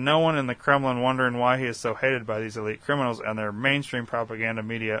 leading to no one in the Kremlin wondering why he is so hated by these elite criminals and their mainstream propaganda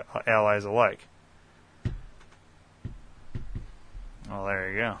media allies alike. Well,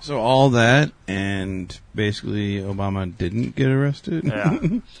 there you go. So all that, and basically Obama didn't get arrested? Yeah.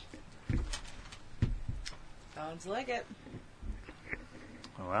 Sounds like it.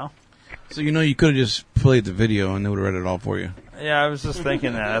 Well. So you could have just played the video and they would have read it all for you. Yeah, I was just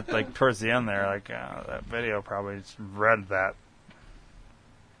thinking that, like, towards the end there, like, that video probably just read that.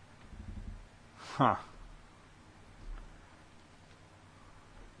 Huh.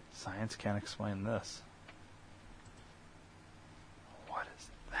 Science can't explain this. What is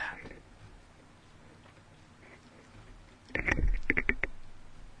that?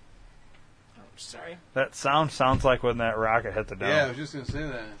 Oh, sorry. That sound sounds like when that rocket hit the dome. Yeah, I was just going to say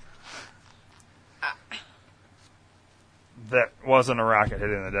that. That wasn't a rocket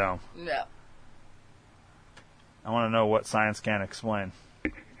hitting the dome. No. I want to know what science can't explain.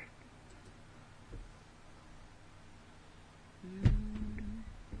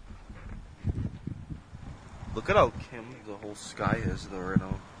 Look at how Kim the whole sky is though right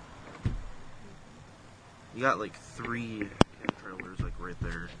now. You got like 3 chemtrailers like right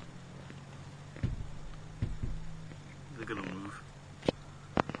there. They're gonna move.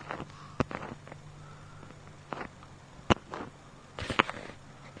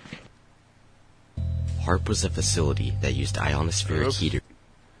 HAARP was a facility that used ionospheric heater,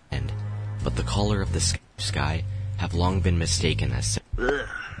 but the color of the sky have long been mistaken as. Ugh.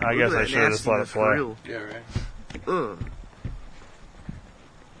 I guess I should have just let it play. Yeah, right. Ugh.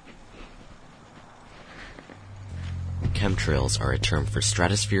 Chemtrails are a term for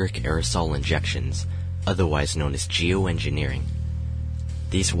stratospheric aerosol injections, otherwise known as geoengineering.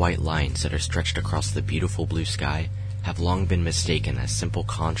 These white lines that are stretched across the beautiful blue sky have long been mistaken as simple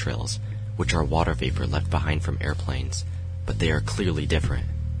contrails, which are water vapor left behind from airplanes, but they are clearly different.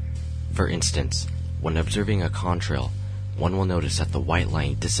 For instance, when observing a contrail, one will notice that the white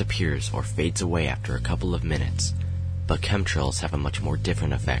line disappears or fades away after a couple of minutes, but chemtrails have a much more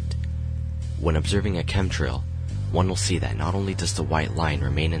different effect. When observing a chemtrail, one will see that not only does the white line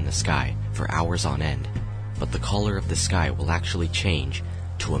remain in the sky for hours on end, but the color of the sky will actually change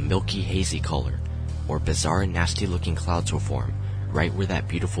to a milky hazy color, or bizarre nasty looking clouds will form right where that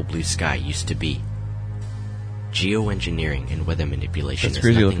beautiful blue sky used to be. Geoengineering and weather manipulation That's is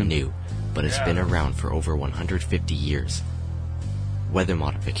crazy nothing looking. new, but has been around for over 150 years. Weather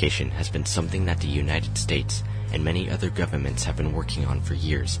modification has been something that the United States and many other governments have been working on for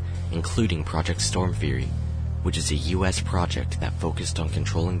years, including Project Storm Fury, which is a U.S. project that focused on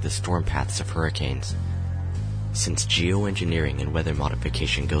controlling the storm paths of hurricanes. Since geoengineering and weather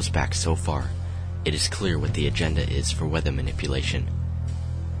modification goes back so far, it is clear what the agenda is for weather manipulation.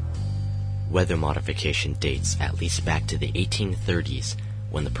 Weather modification dates at least back to the 1830s,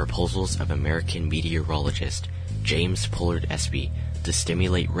 when the proposals of American meteorologist James Pollard Espy to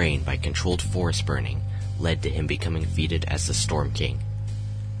stimulate rain by controlled forest burning led to him becoming feted as the Storm King.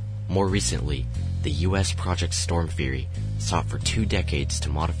 More recently, the U.S. Project Storm Fury sought for 2 decades to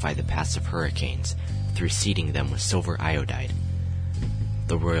modify the paths of hurricanes through seeding them with silver iodide.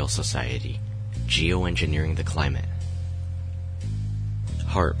 The Royal Society, Geoengineering the Climate.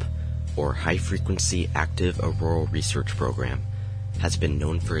 HAARP, or High Frequency Active Auroral Research Program, has been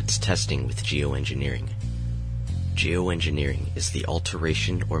known for its testing with geoengineering. Geoengineering is the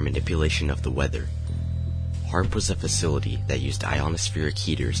alteration or manipulation of the weather. HAARP was a facility that used ionospheric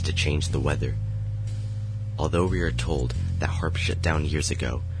heaters to change the weather. Although we are told that HAARP shut down years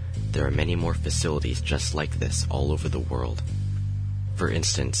ago, there are many more facilities just like this all over the world. For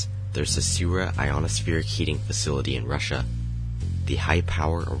instance, there's the Sura Ionospheric Heating Facility in Russia, the High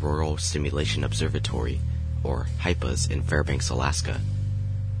Power Auroral Stimulation Observatory, or HIPAS, in Fairbanks, Alaska,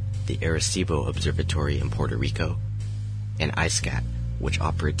 the Arecibo Observatory in Puerto Rico, and ISCAT, which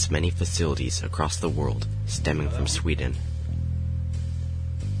operates many facilities across the world stemming from Sweden.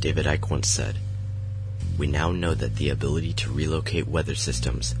 David Icke once said, "We now know that the ability to relocate weather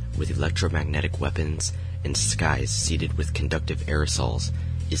systems with electromagnetic weapons and skies seeded with conductive aerosols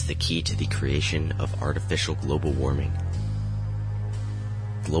is the key to the creation of artificial global warming."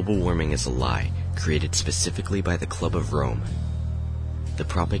 Global warming is a lie created specifically by the Club of Rome. The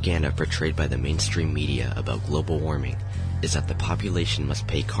propaganda portrayed by the mainstream media about global warming is that the population must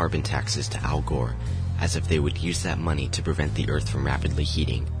pay carbon taxes to Al Gore, as if they would use that money to prevent the Earth from rapidly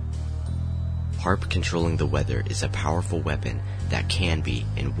heating. HAARP controlling the weather is a powerful weapon that can be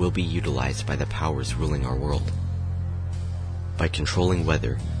and will be utilized by the powers ruling our world. By controlling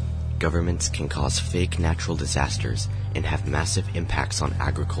weather, governments can cause fake natural disasters and have massive impacts on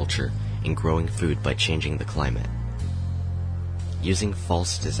agriculture and growing food by changing the climate. Using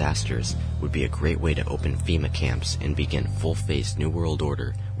false disasters would be a great way to open FEMA camps and begin full-phase New World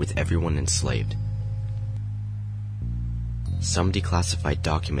Order with everyone enslaved. Some declassified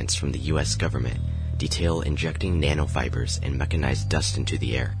documents from the U.S. government detail injecting nanofibers and mechanized dust into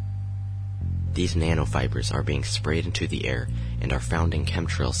the air. These nanofibers are being sprayed into the air and are found in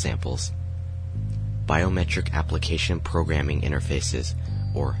chemtrail samples. Biometric Application Programming Interfaces,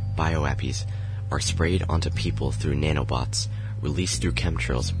 or BioAPIs, are sprayed onto people through nanobots, released through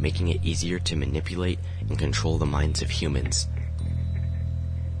chemtrails, making it easier to manipulate and control the minds of humans.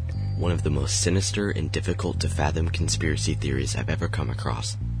 One of the most sinister and difficult to fathom conspiracy theories I've ever come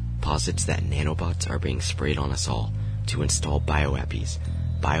across posits that nanobots are being sprayed on us all to install BioAPIs,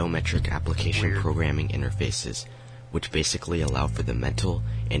 Biometric Application Programming Interfaces, which basically allow for the mental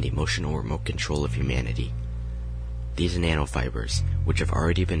and emotional remote control of humanity. These nanofibers, which have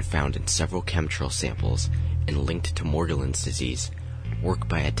already been found in several chemtrail samples and linked to Morgellons disease, work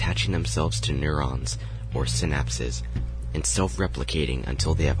by attaching themselves to neurons, or synapses, and self-replicating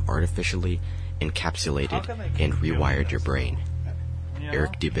until they have artificially encapsulated and rewired your brain.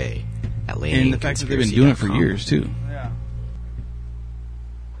 Eric Dubay, Atlantean And the fact that they've been doing it for years, too. Yeah.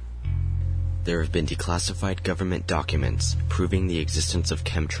 There have been declassified government documents proving the existence of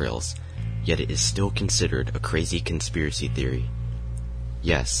chemtrails, yet it is still considered a crazy conspiracy theory.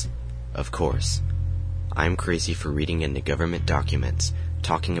 Yes, of course. I'm crazy for reading into government documents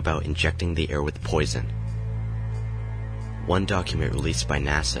talking about injecting the air with poison. One document released by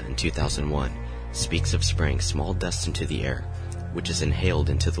NASA in 2001 speaks of spraying small dust into the air, which is inhaled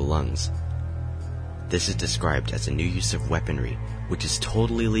into the lungs. This is described as a new use of weaponry, which is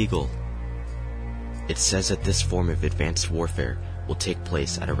totally legal. It says that this form of advanced warfare will take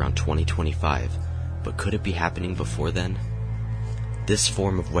place at around 2025, but could it be happening before then? This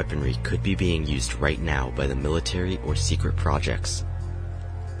form of weaponry could be being used right now by the military or secret projects.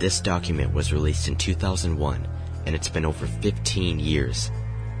 This document was released in 2001, and it's been over 15 years.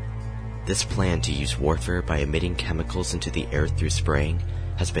 This plan to use warfare by emitting chemicals into the air through spraying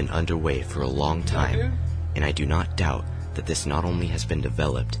has been underway for a long time, and I do not doubt that this not only has been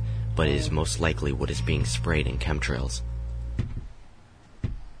developed, but it is most likely what is being sprayed in chemtrails.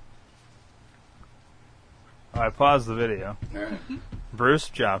 I paused the video. All right. Bruce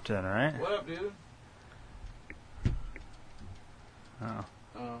dropped in, right? What up, dude? Oh.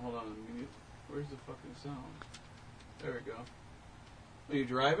 Hold on. Where's the fucking sound? There we go. Are you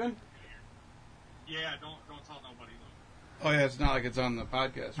driving? Yeah, don't tell nobody though. Oh yeah, it's not like it's on the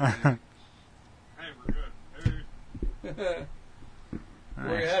podcast. Right? Hey, we're good. Hey.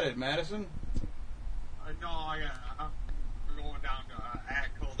 Where you headed, Madison? No, I'm going down to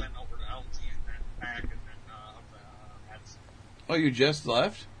Atco, then over to LT, and then back, and then up to Madison. Oh, you just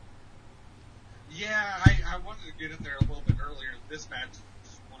left? Yeah, I wanted to get in there a little bit earlier. This batch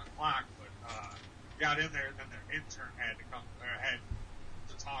was 1 o'clock, but got in there, and then their intern had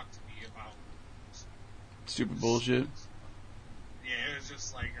to talk to me about Stupid bullshit. Yeah, it was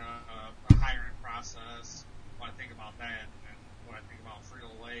just like a hiring process. What I think about that, and what I think about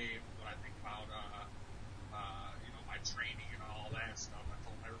Frito-Lay, what I think about my training and all that stuff. I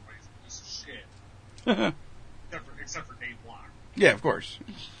told them everybody's a piece of shit, except for Dave Block. Yeah, of course.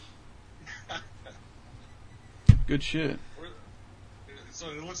 Good shit. So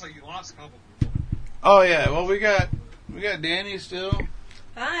it looks like you lost a couple people. Oh yeah, well we got Danny still.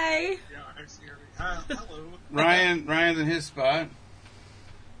 Hi. Yeah, I see her. Hello. Ryan's in his spot.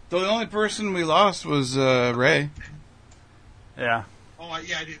 So the only person we lost was Ray. Yeah. Oh, I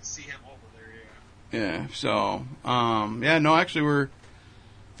didn't see him over there. Yeah. So actually we're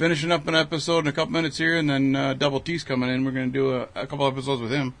finishing up an episode in a couple minutes here, and then Double T's coming in. We're going to do a couple episodes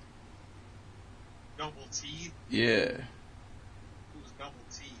with him. Double T? Yeah. Who's Double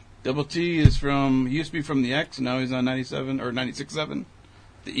T? Double T is he used to be from the X, now he's on 97 or 96.7.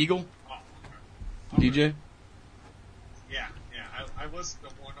 The Eagle. Oh, okay. DJ. Yeah. I listened to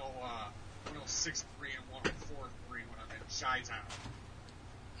 106.3 and 104.3 when I'm in Chi-Town.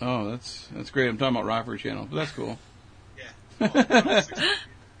 Oh, that's great. I'm talking about Rockford Channel, but that's cool. Yeah. Well, 106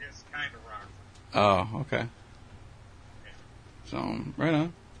 is kind of Rockford. Oh, okay. Yeah. So, right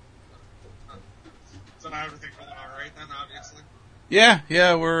on. So now everything going all right then, obviously?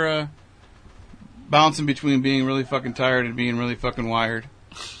 Yeah, we're bouncing between being really fucking tired and being really fucking wired.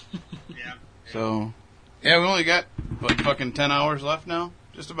 Yeah. So, yeah, we only got, fucking 10 hours left now?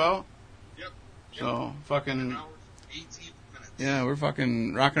 Just about? Yep. So, fucking... 10 hours, 18 minutes. Yeah, we're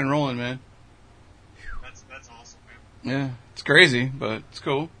fucking rocking and rolling, man. That's awesome, man. Yeah, it's crazy, but it's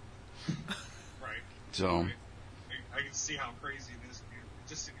cool. Right. So... Right. I can see how crazy it is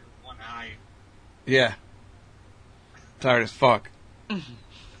just in your one eye. Yeah. Tired as fuck.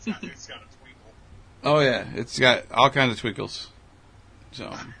 It's got a twinkle. Oh, yeah, it's got all kinds of twinkles.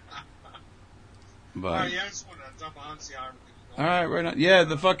 So... But... Alright, yeah, I just wanted to jump on and see how everything's going. Alright, right on. Yeah,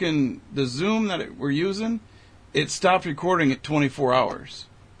 the Zoom that we're using, it stopped recording at 24 hours.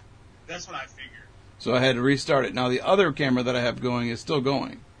 That's what I figured. So I had to restart it. Now the other camera that I have going is still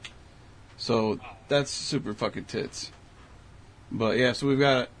going. So that's super fucking tits. But yeah, so we've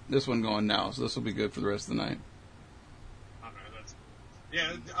got this one going now, so this will be good for the rest of the night. Okay, that's cool.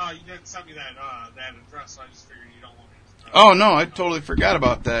 Yeah, you didn't send me that address, so I just figured you don't want me to... Oh no, I totally forgot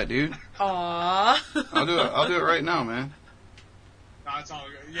about that, dude. Aww. I'll do it right now, man. No, it's all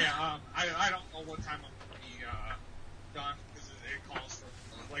good. Yeah, I don't know what time I'm going to be done, because it calls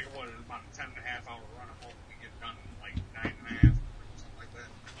for, about a 10.5 hour run. I'm hoping we get done in, 9.5 or something like that.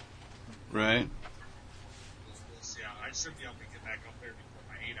 Right. We'll see. I should be able to get back up there before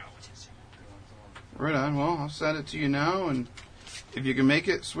my 8 hours. Right on. Well, I'll send it to you now, and if you can make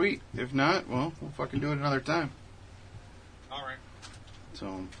it, sweet. If not, well, we'll fucking do it another time. All right. So,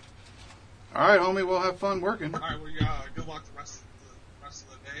 all right, homie, we'll have fun working. All right, well, good luck the rest of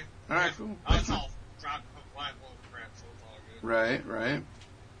the day. All right, cool. It's all dropping hook, line, load of crap, so it's all good. Right.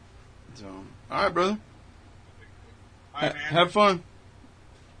 So, all right, brother. All right, man. Have fun.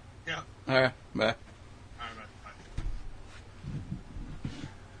 Yeah. All right, bye. All right,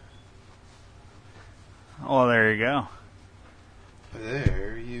 bye. Well, there you go.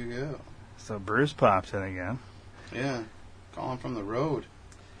 There you go. So Bruce pops in again. Yeah, calling from the road.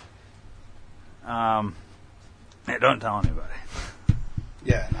 Hey, don't tell anybody.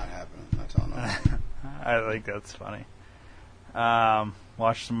 Yeah, not happening. Not telling nobody. I think that's funny.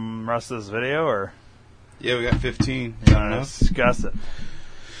 Watch some rest of this video, or Yeah, we got 15. you want to discuss it?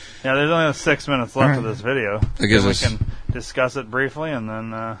 Yeah, there's only 6 minutes left of this video. I guess we can discuss it briefly, and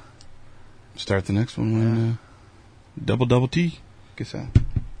then start the next one when double T. Guess that.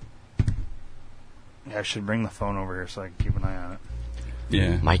 yeah, I should bring the phone over here so I can keep an eye on it.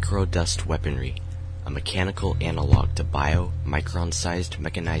 Yeah. Microdust weaponry, a mechanical analog to micron-sized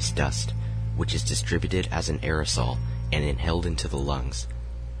mechanized dust, which is distributed as an aerosol and inhaled into the lungs.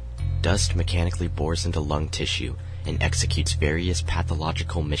 Dust mechanically bores into lung tissue and executes various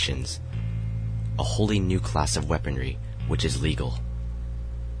pathological missions. A wholly new class of weaponry, which is legal.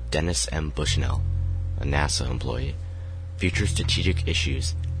 Dennis M. Bushnell, a NASA employee. Future strategic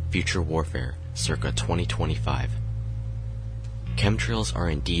issues, future warfare, circa 2025. Chemtrails are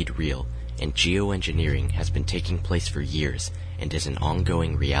indeed real, and geoengineering has been taking place for years and is an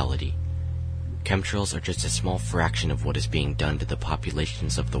ongoing reality. Chemtrails are just a small fraction of what is being done to the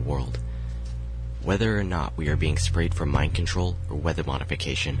populations of the world. Whether or not we are being sprayed for mind control or weather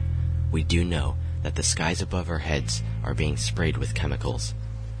modification, we do know that the skies above our heads are being sprayed with chemicals.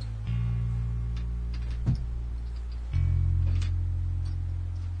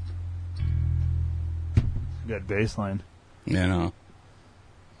 Good bass line. You know.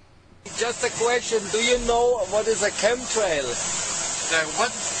 Just a question, do you know what is a chemtrail? The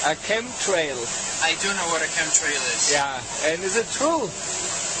what? A chemtrail. I do know what a chemtrail is. Yeah, and is it true?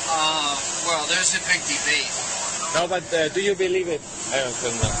 Well, there's a big debate. No, but do you believe it? I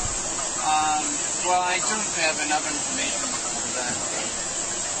don't know. Well, I don't have enough information for that.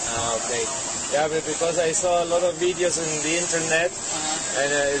 Okay. Yeah, but because I saw a lot of videos on the internet, and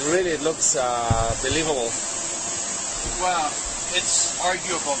it really looks believable. Well, it's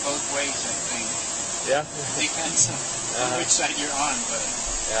arguable both ways, I think. Yeah? Depends on which side you're on, but...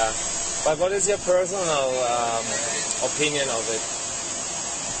 Yeah. But what is your personal opinion of it?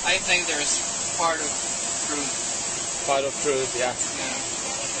 I think there's part of truth. Part of truth, yeah.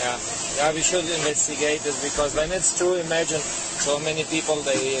 Yeah. Yeah, we should investigate this, because when it's true, imagine so many people,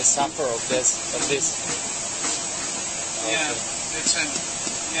 they suffer of this. Yeah, it's a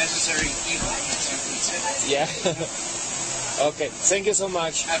necessary evil, as you could say. Yeah. Okay, thank you so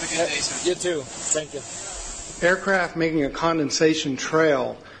much. Have a good day, sir. You too. Thank you. Aircraft making a condensation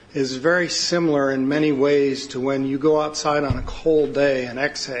trail is very similar in many ways to when you go outside on a cold day and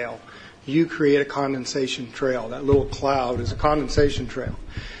exhale. You create a condensation trail. That little cloud is a condensation trail.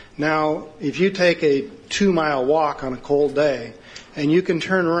 Now, if you take a 2-mile walk on a cold day and you can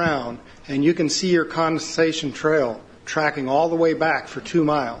turn around and you can see your condensation trail tracking all the way back for 2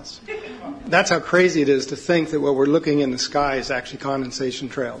 miles, that's how crazy it is to think that what we're looking in the sky is actually condensation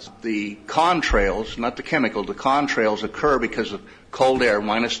trails. The contrails, not the chemical, the contrails occur because of cold air,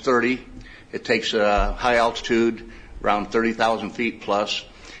 minus 30. It takes high altitude, around 30,000 feet plus.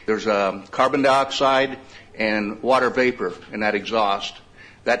 There's carbon dioxide and water vapor in that exhaust.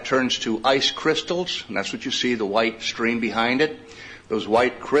 That turns to ice crystals, and that's what you see, the white stream behind it. Those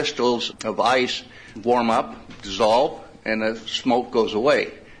white crystals of ice warm up, dissolve, and the smoke goes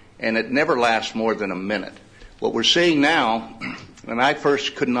away. And it never lasts more than a minute. What we're seeing now, and I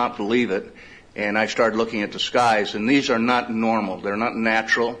first could not believe it, and I started looking at the skies, and these are not normal. They're not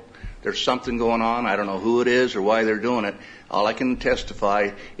natural. There's something going on. I don't know who it is or why they're doing it. All I can testify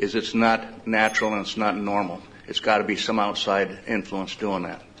is it's not natural and it's not normal. It's got to be some outside influence doing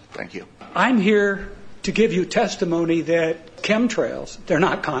that. Thank you. I'm here to give you testimony that chemtrails, they're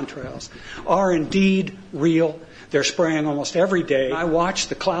not contrails, are indeed real. They're spraying almost every day. I watch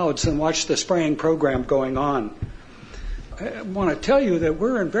the clouds and watch the spraying program going on. I want to tell you that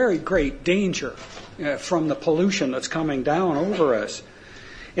we're in very great danger from the pollution that's coming down over us.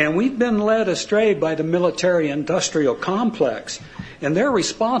 And we've been led astray by the military-industrial complex, and they're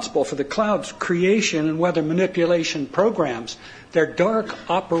responsible for the cloud's creation and weather manipulation programs. They're dark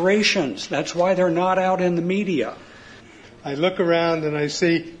operations. That's why they're not out in the media. I look around and I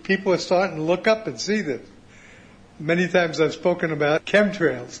see people are starting to look up and see this. Many times I've spoken about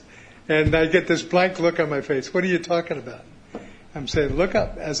chemtrails, and I get this blank look on my face. What are you talking about? I'm saying, look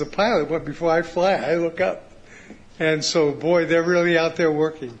up. As a pilot, before I fly, I look up. And so, boy, they're really out there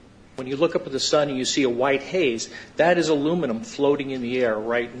working. When you look up at the sun and you see a white haze, that is aluminum floating in the air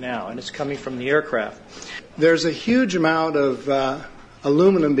right now, and it's coming from the aircraft. There's a huge amount of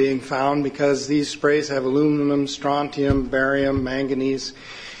aluminum being found because these sprays have aluminum, strontium, barium, manganese.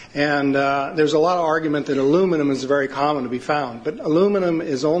 And there's a lot of argument that aluminum is very common to be found. But aluminum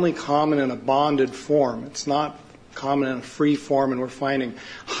is only common in a bonded form. It's not common in a free form, and we're finding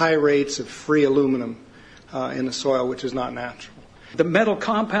high rates of free aluminum in the soil, which is not natural. The metal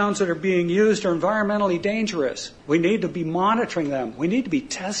compounds that are being used are environmentally dangerous. We need to be monitoring them. We need to be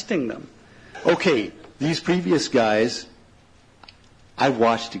testing them. Okay, these previous guys, I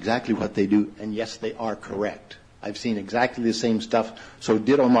watched exactly what they do, and yes, they are correct. I've seen exactly the same stuff, so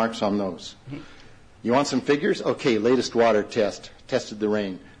ditto marks on those. You want some figures? Okay, latest water test, tested the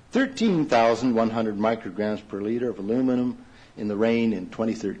rain. 13,100 micrograms per liter of aluminum in the rain in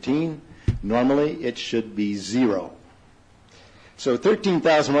 2013. Normally, it should be 0. So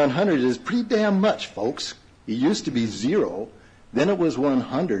 13,100 is pretty damn much, folks. It used to be 0, then it was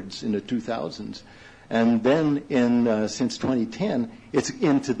 100s in the 2000s, and then since 2010, it's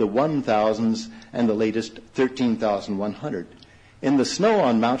into the 1,000s and the latest 13,100. In the snow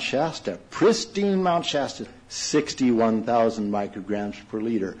on Mount Shasta, pristine Mount Shasta, 61,000 micrograms per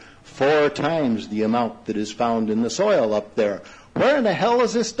liter, 4 times the amount that is found in the soil up there. Where in the hell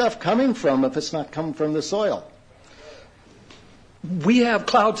is this stuff coming from if it's not coming from the soil? We have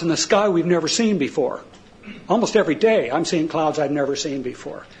clouds in the sky we've never seen before. Almost every day I'm seeing clouds I've never seen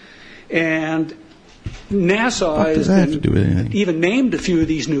before. And NASA has even named a few of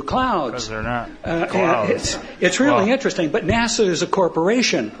these new clouds. Because they're not clouds. It's really interesting, but NASA is a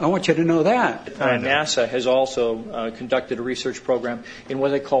corporation. I want you to know that. NASA has also conducted a research program in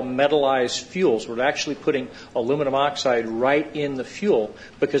what they call metallized fuels. We're actually putting aluminum oxide right in the fuel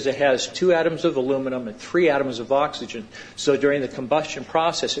because it has 2 atoms of aluminum and 3 atoms of oxygen. So during the combustion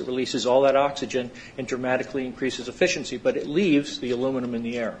process, it releases all that oxygen and dramatically increases efficiency, but it leaves the aluminum in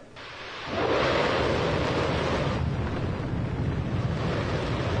the air.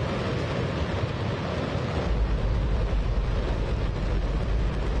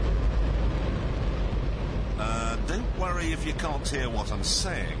 Don't worry if you can't hear what I'm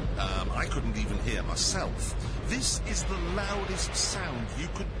saying. I couldn't even hear myself. This is the loudest sound you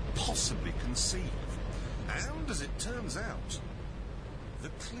could possibly conceive. And, as it turns out, the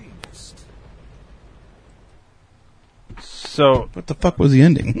cleanest. So, what the fuck was the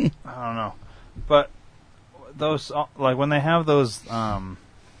ending? I don't know, but those like when they have those not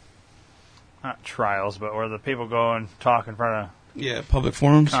trials, but where the people go and talk in front of public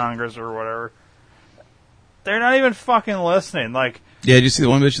forums, Congress or whatever, they're not even fucking listening. Like, did you see the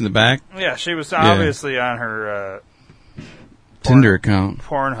one bitch in the back? Yeah, she was obviously on her Tinder account,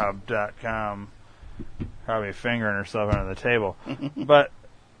 Pornhub.com, probably fingering herself under the table, but.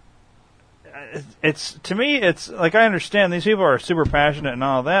 It's to me, it's like I understand these people are super passionate and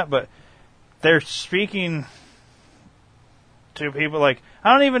all that, but they're speaking to people like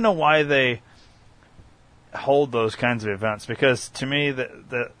I don't even know why they hold those kinds of events because to me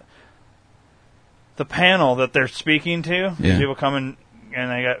the panel that they're speaking to, people come in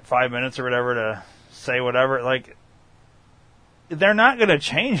and they got 5 minutes or whatever to say whatever, like they're not going to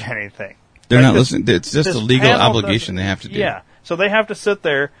change anything. They're not listening. It's just a legal obligation they have to do. Yeah, so they have to sit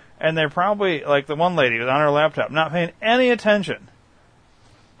there. And they're probably, like the one lady was on her laptop, not paying any attention.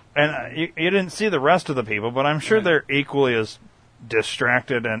 And you didn't see the rest of the people, but I'm sure they're equally as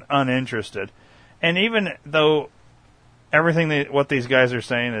distracted and uninterested. And even though everything what these guys are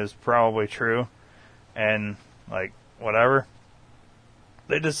saying is probably true, and, like, whatever,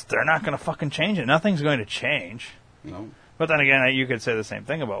 they're not going to fucking change it. Nothing's going to change. No. But then again, you could say the same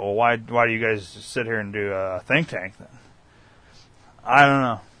thing about, well, why do you guys just sit here and do a think tank then? I don't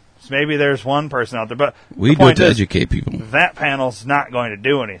know. So maybe there's one person out there, but we do it to educate people. That panel's not going to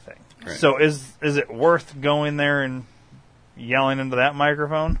do anything. Right. So is it worth going there and yelling into that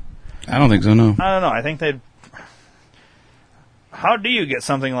microphone? I don't think so, no. I don't know. I think they'd... How do you get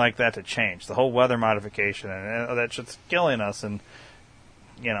something like that to change? The whole weather modification, and that shit's killing us and,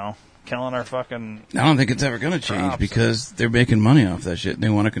 killing our fucking... I don't think it's ever going to change because they're making money off that shit and they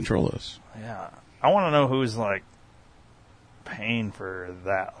want to control us. Yeah. I want to know who's, like, paying for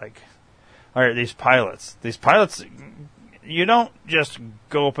that. Like, all right, these pilots, you don't just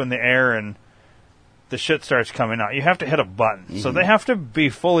go up in the air and the shit starts coming out. You have to hit a button. Mm-hmm. So they have to be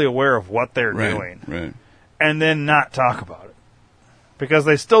fully aware of what they're doing. Right. And then not talk about it. Because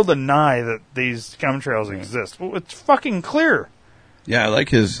they still deny that these chemtrails exist. Well, it's fucking clear. Yeah, I like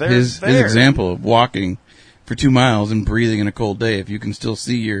his example of walking for 2 miles and breathing in a cold day. If you can still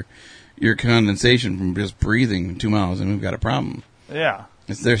see your condensation from just breathing 2 miles, and we've got a problem. Yeah.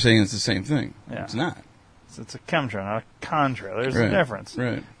 They're saying it's the same thing. Yeah. It's not. It's a chemtrail, not a contrail. There's a difference.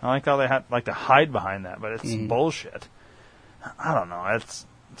 Right. I like how they like to hide behind that, but it's bullshit. I don't know. It's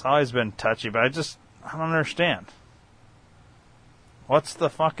always been touchy, but I don't understand. What's the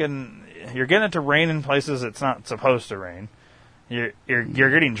fucking... You're getting it to rain in places it's not supposed to rain. You're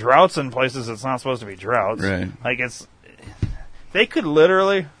getting droughts in places it's not supposed to be droughts. Right. Like they could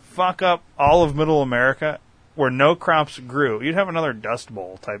literally fuck up all of Middle America where no crops grew. You'd have another Dust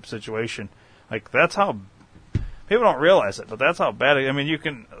Bowl type situation. Like, that's how... People don't realize it, but that's how bad it... I mean, you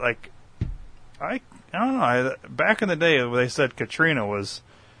can, like... I don't know. Back in the day, they said Katrina was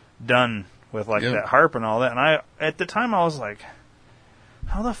done with, like, that HAARP and all that. And at the time, I was like,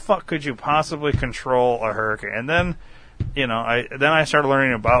 how the fuck could you possibly control a hurricane? And then, I started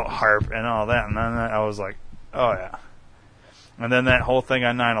learning about HAARP and all that. And then I was like, oh, yeah. And then that whole thing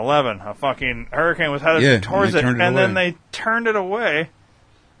on 9/11, a fucking hurricane was headed towards it, and then they turned it away,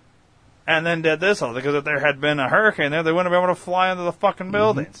 and then did this all because if there had been a hurricane there, they wouldn't have been able to fly into the fucking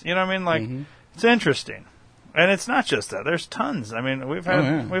buildings. You know what I mean? Like, it's interesting, and it's not just that. There's tons. I mean, we've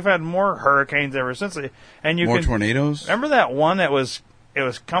had more hurricanes ever since, and more tornadoes. Remember that one that was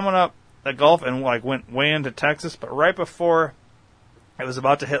coming up the Gulf and like went way into Texas, but right before it was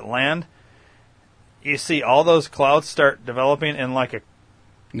about to hit land, you see all those clouds start developing in like a.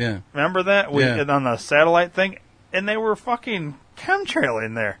 Yeah. Remember that on the satellite thing, and they were fucking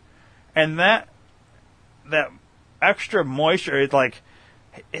chemtrailing there, and that extra moisture,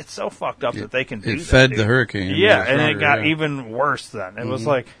 it's so fucked up that they can do that. It fed the hurricane. Yeah, and it got even worse then. It was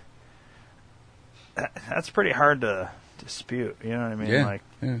like, that's pretty hard to dispute. You know what I mean? Yeah. Like,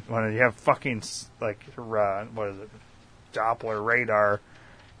 when you have fucking, what is it, Doppler radar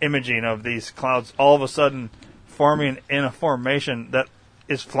imaging of these clouds all of a sudden forming in a formation that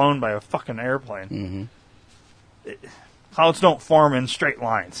is flown by a fucking airplane. Clouds don't form in straight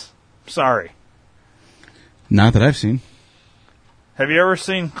lines. Sorry. Not that I've seen. Have you ever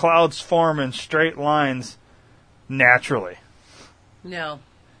seen clouds form in straight lines naturally? No.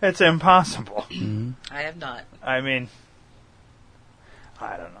 It's impossible. I have not. I mean,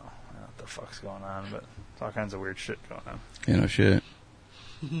 I don't know what the fuck's going on, but there's all kinds of weird shit going on. Yeah, no shit.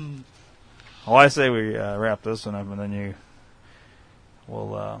 Well, I say we wrap this one up, and then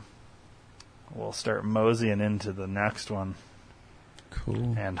we'll start moseying into the next one.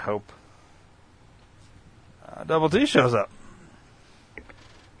 Cool. And hope Double T shows up.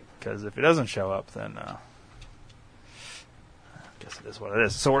 Because if he doesn't show up, then I guess it is what it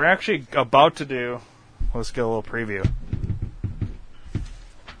is. So we're actually about to do. Let's get a little preview.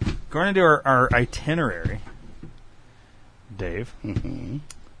 Going to do our itinerary, Dave.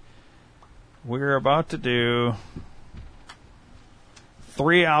 We're about to do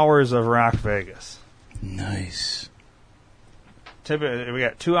 3 hours of Rock Vegas. Nice. Typically, we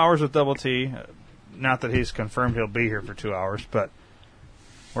got 2 hours with Double T. Not that he's confirmed he'll be here for 2 hours, but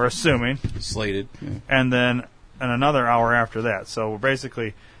we're assuming. Slated. Yeah. And then another hour after that. So we're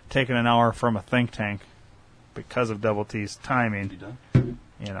basically taking an hour from a think tank because of Double T's timing.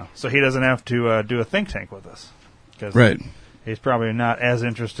 So he doesn't have to do a think tank with us. Right. He's probably not as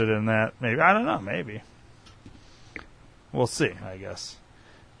interested in that. Maybe. I don't know. Maybe. We'll see, I guess.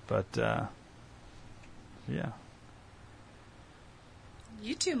 But, yeah.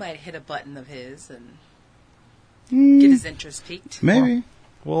 You two might hit a button of his and get his interest piqued. Maybe.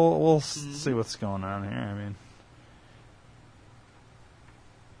 We'll see what's going on here. I mean,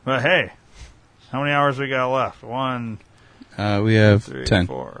 but hey, how many hours we got left? 1, we have 3, 10.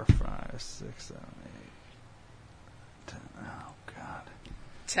 4, 5, 6, 7, 8, 10. Oh God.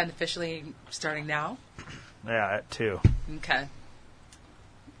 10 officially starting now. Yeah, at 2. Okay.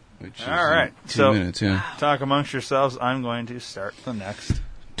 All right. 2 minutes. Yeah. Talk amongst yourselves. I'm going to start the next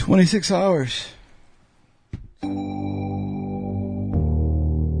 26 hours.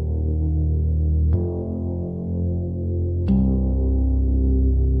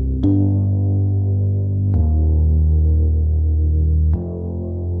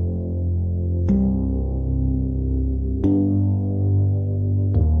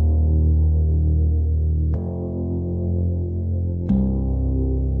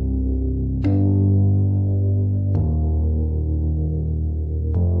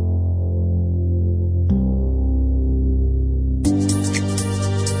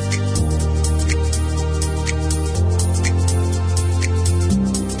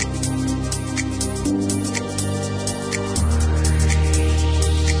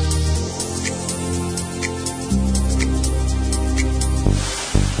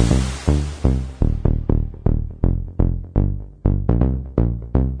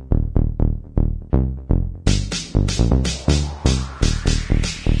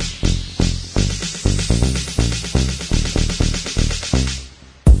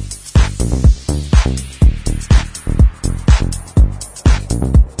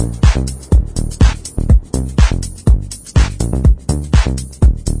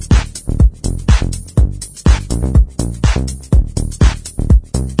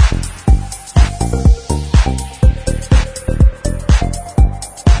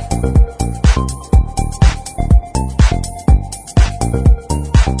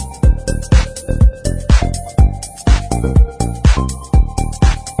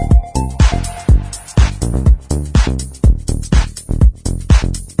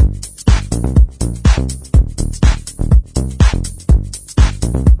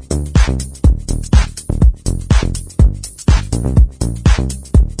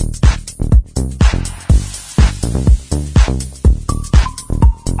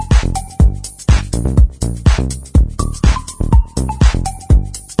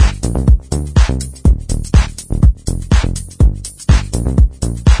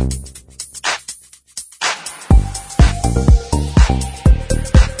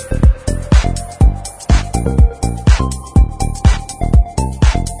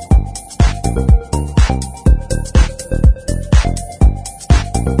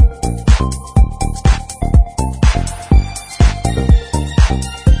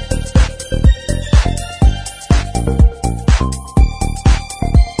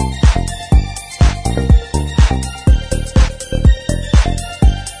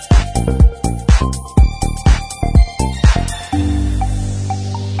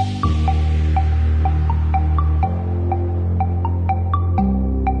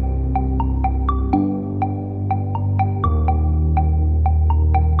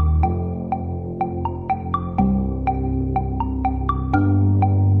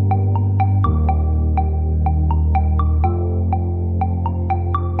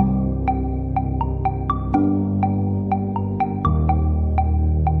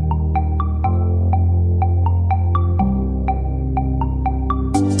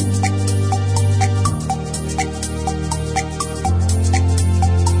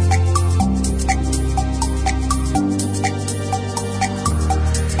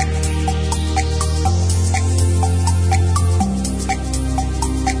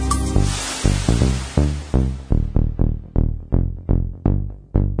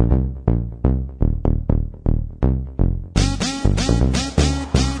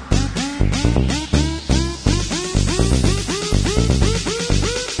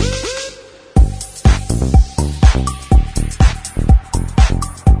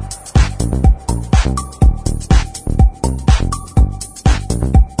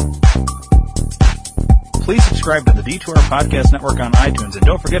 please subscribe to the D2R Podcast Network on iTunes, and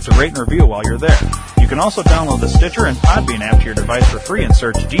don't forget to rate and review while you're there. You can also download the Stitcher and Podbean app to your device for free and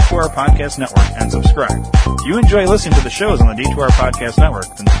search D2R Podcast Network and subscribe. If you enjoy listening to the shows on the D2R Podcast Network,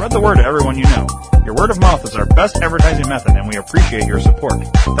 then spread the word to everyone you know. Your word of mouth is our best advertising method, and we appreciate your support.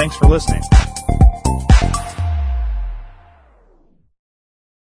 Thanks for listening.